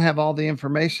don't have all the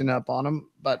information up on them,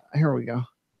 but here we go.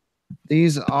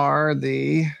 These are what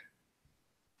the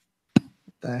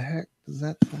heck does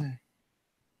that say?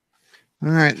 All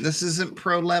right, this isn't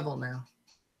pro level now.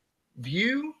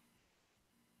 View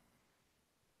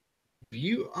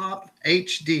Op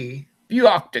HD. View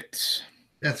Optics.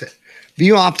 That's it.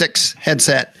 View Optics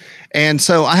headset. And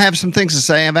so I have some things to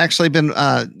say. I've actually been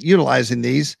utilizing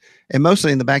these, and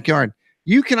mostly in the backyard.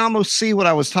 You can almost see what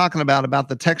I was talking about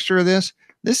the texture of this.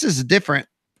 This is different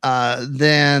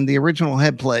than the original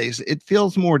Headplays. It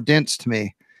feels more dense to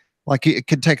me, like it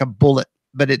could take a bullet,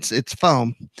 but it's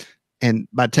foam. And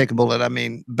by take a bullet, I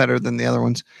mean better than the other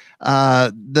ones.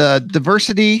 The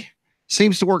diversity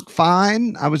seems to work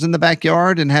fine. I was in the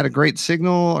backyard and had a great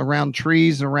signal around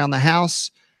trees and around the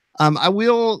house. I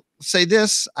will say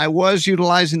this. I was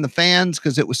utilizing the fans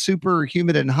because it was super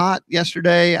humid and hot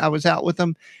yesterday. I was out with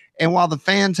them. And while the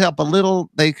fans help a little,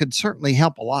 they could certainly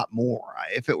help a lot more.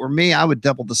 If it were me, I would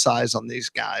double the size on these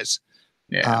guys.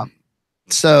 Yeah.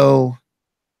 So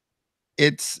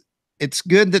it's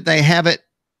good that they have it,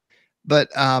 but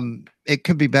it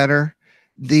could be better.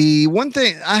 The one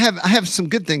thing I have some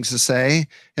good things to say,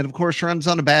 and of course runs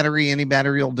on a battery. Any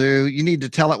battery will do. You need to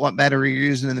tell it what battery you're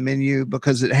using in the menu,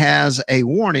 because it has a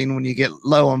warning when you get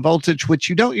low on voltage, which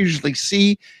you don't usually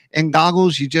see in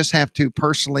goggles. You just have to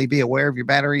personally be aware of your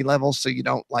battery levels so you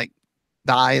don't like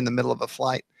die in the middle of a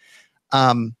flight.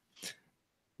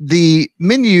 The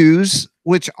menus,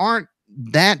 which aren't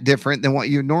that different than what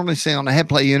you normally see on a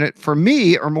Headplay unit, for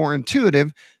me are more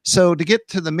intuitive. So to get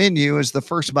to the menu is the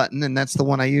first button, and that's the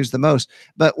one I use the most.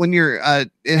 But when you're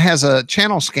it has a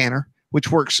channel scanner,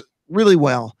 which works really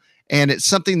well, and it's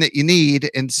something that you need.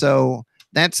 And so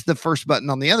that's the first button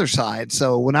on the other side.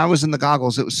 So when I was in the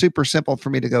goggles, it was super simple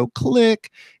for me to go click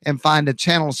and find a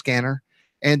channel scanner.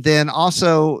 And then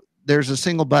also there's a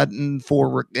single button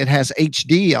for it has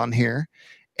HD on here.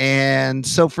 And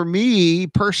so for me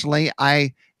personally,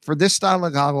 for this style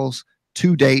of goggles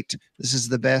to date, this is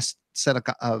the best set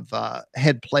of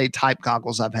head play type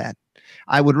goggles I've had.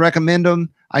 I would recommend them.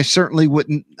 I certainly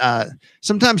wouldn't.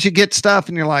 Sometimes you get stuff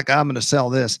and you're like, I'm going to sell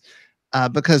this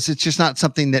because it's just not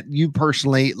something that you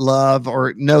personally love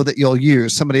or know that you'll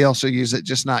use. Somebody else will use it,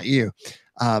 just not you.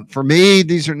 For me,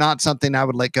 these are not something I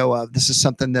would let go of. This is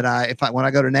something that when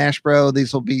I go to Nashbro,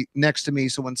 these will be next to me.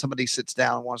 So when somebody sits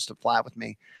down and wants to fly with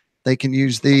me, they can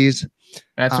use these.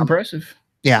 That's impressive.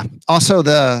 Yeah. Also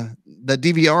the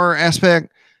DVR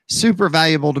aspect, super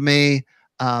valuable to me.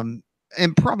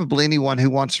 And probably anyone who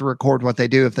wants to record what they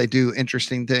do, if they do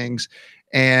interesting things.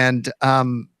 And I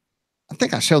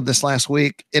think I showed this last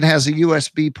week. It has a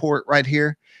USB port right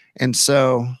here. And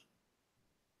so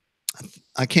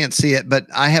I can't see it, but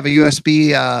I have a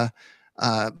USB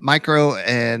micro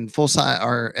and full size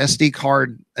or SD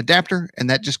card adapter, and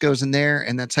that just goes in there,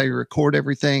 and that's how you record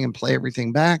everything and play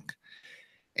everything back.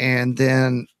 And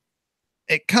then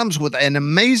it comes with an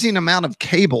amazing amount of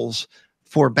cables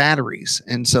for batteries.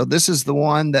 And so this is the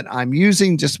one that I'm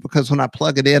using just because when I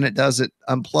plug it in, it does it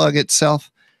unplug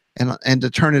itself. And to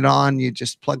turn it on, you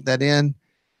just plug that in,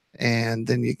 and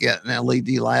then you get an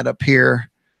LED light up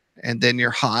here, and then you're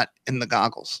hot in the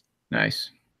goggles.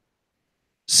 Nice.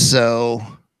 So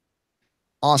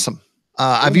awesome.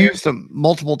 I've used them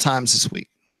multiple times this week.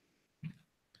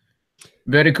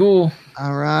 Very cool.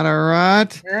 All right. All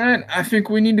right. All right. I think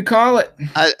we need to call it.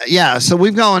 Yeah. So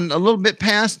we've gone a little bit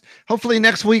past. Hopefully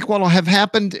next week, what will have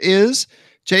happened is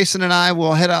Jason and I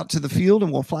will head out to the field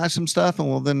and we'll fly some stuff and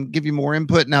we'll then give you more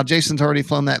input. Now, Jason's already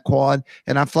flown that quad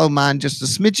and I've flown mine just a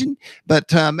smidgen,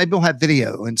 but maybe we'll have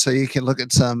video. And so you can look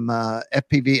at some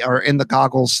FPV or in the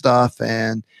goggles stuff.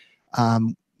 And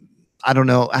I don't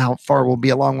know how far we'll be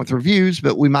along with reviews,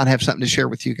 but we might have something to share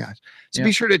with you guys. So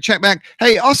be sure to check back.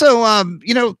 Hey, also,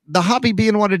 the hobby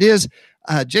being what it is,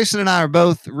 Jason and I are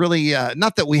both really,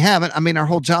 not that we haven't, I mean, our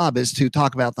whole job is to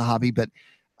talk about the hobby, but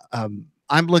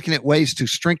I'm looking at ways to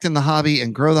strengthen the hobby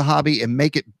and grow the hobby and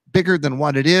make it bigger than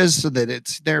what it is so that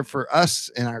it's there for us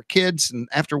and our kids and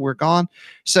after we're gone.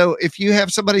 So if you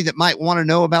have somebody that might want to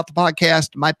know about the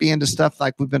podcast, might be into stuff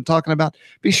like we've been talking about,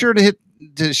 be sure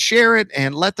to share it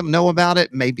and let them know about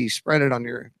it. Maybe spread it on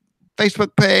your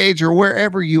Facebook page or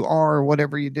wherever you are or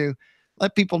whatever you do.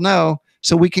 Let people know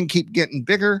so we can keep getting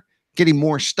bigger, getting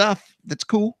more stuff that's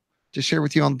cool to share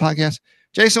with you on the podcast.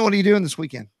 Jason, what are you doing this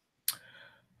weekend?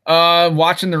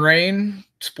 Watching the rain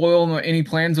spoil any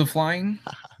plans of flying.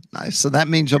 Nice. So that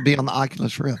means you'll be on the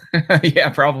Oculus Rift. Yeah,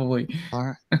 probably. All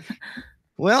right.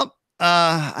 Well,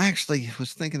 I actually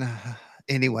was thinking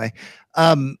anyway.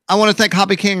 I want to thank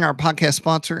Hobby King, our podcast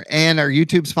sponsor and our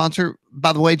YouTube sponsor.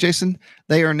 By the way, Jason,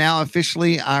 they are now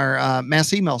officially our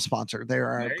mass email sponsor. They're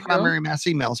our primary mass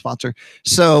email sponsor.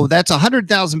 So that's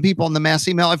 100,000 people in the mass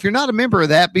email. If you're not a member of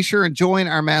that, be sure and join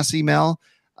our mass email.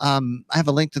 I have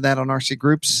a link to that on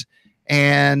RCGroups.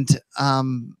 And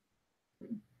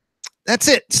that's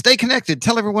it. Stay connected.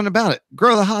 Tell everyone about it.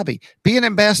 Grow the hobby. Be an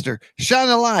ambassador. Shine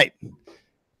a light.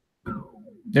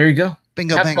 There you go.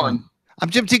 Bingo, Have bango. fun. I'm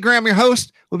Jim T. Graham, your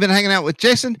host. We've been hanging out with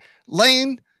Jason.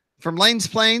 Lane from Lane's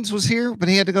Planes was here, but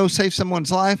he had to go save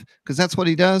someone's life because that's what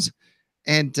he does.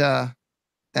 And that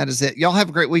is it. Y'all have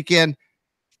a great weekend.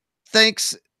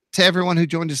 Thanks to everyone who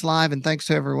joined us live, and thanks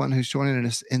to everyone who's joining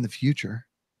us in the future.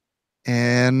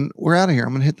 And we're out of here. I'm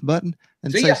going to hit the button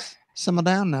and say, "Simmer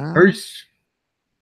down now." Peace.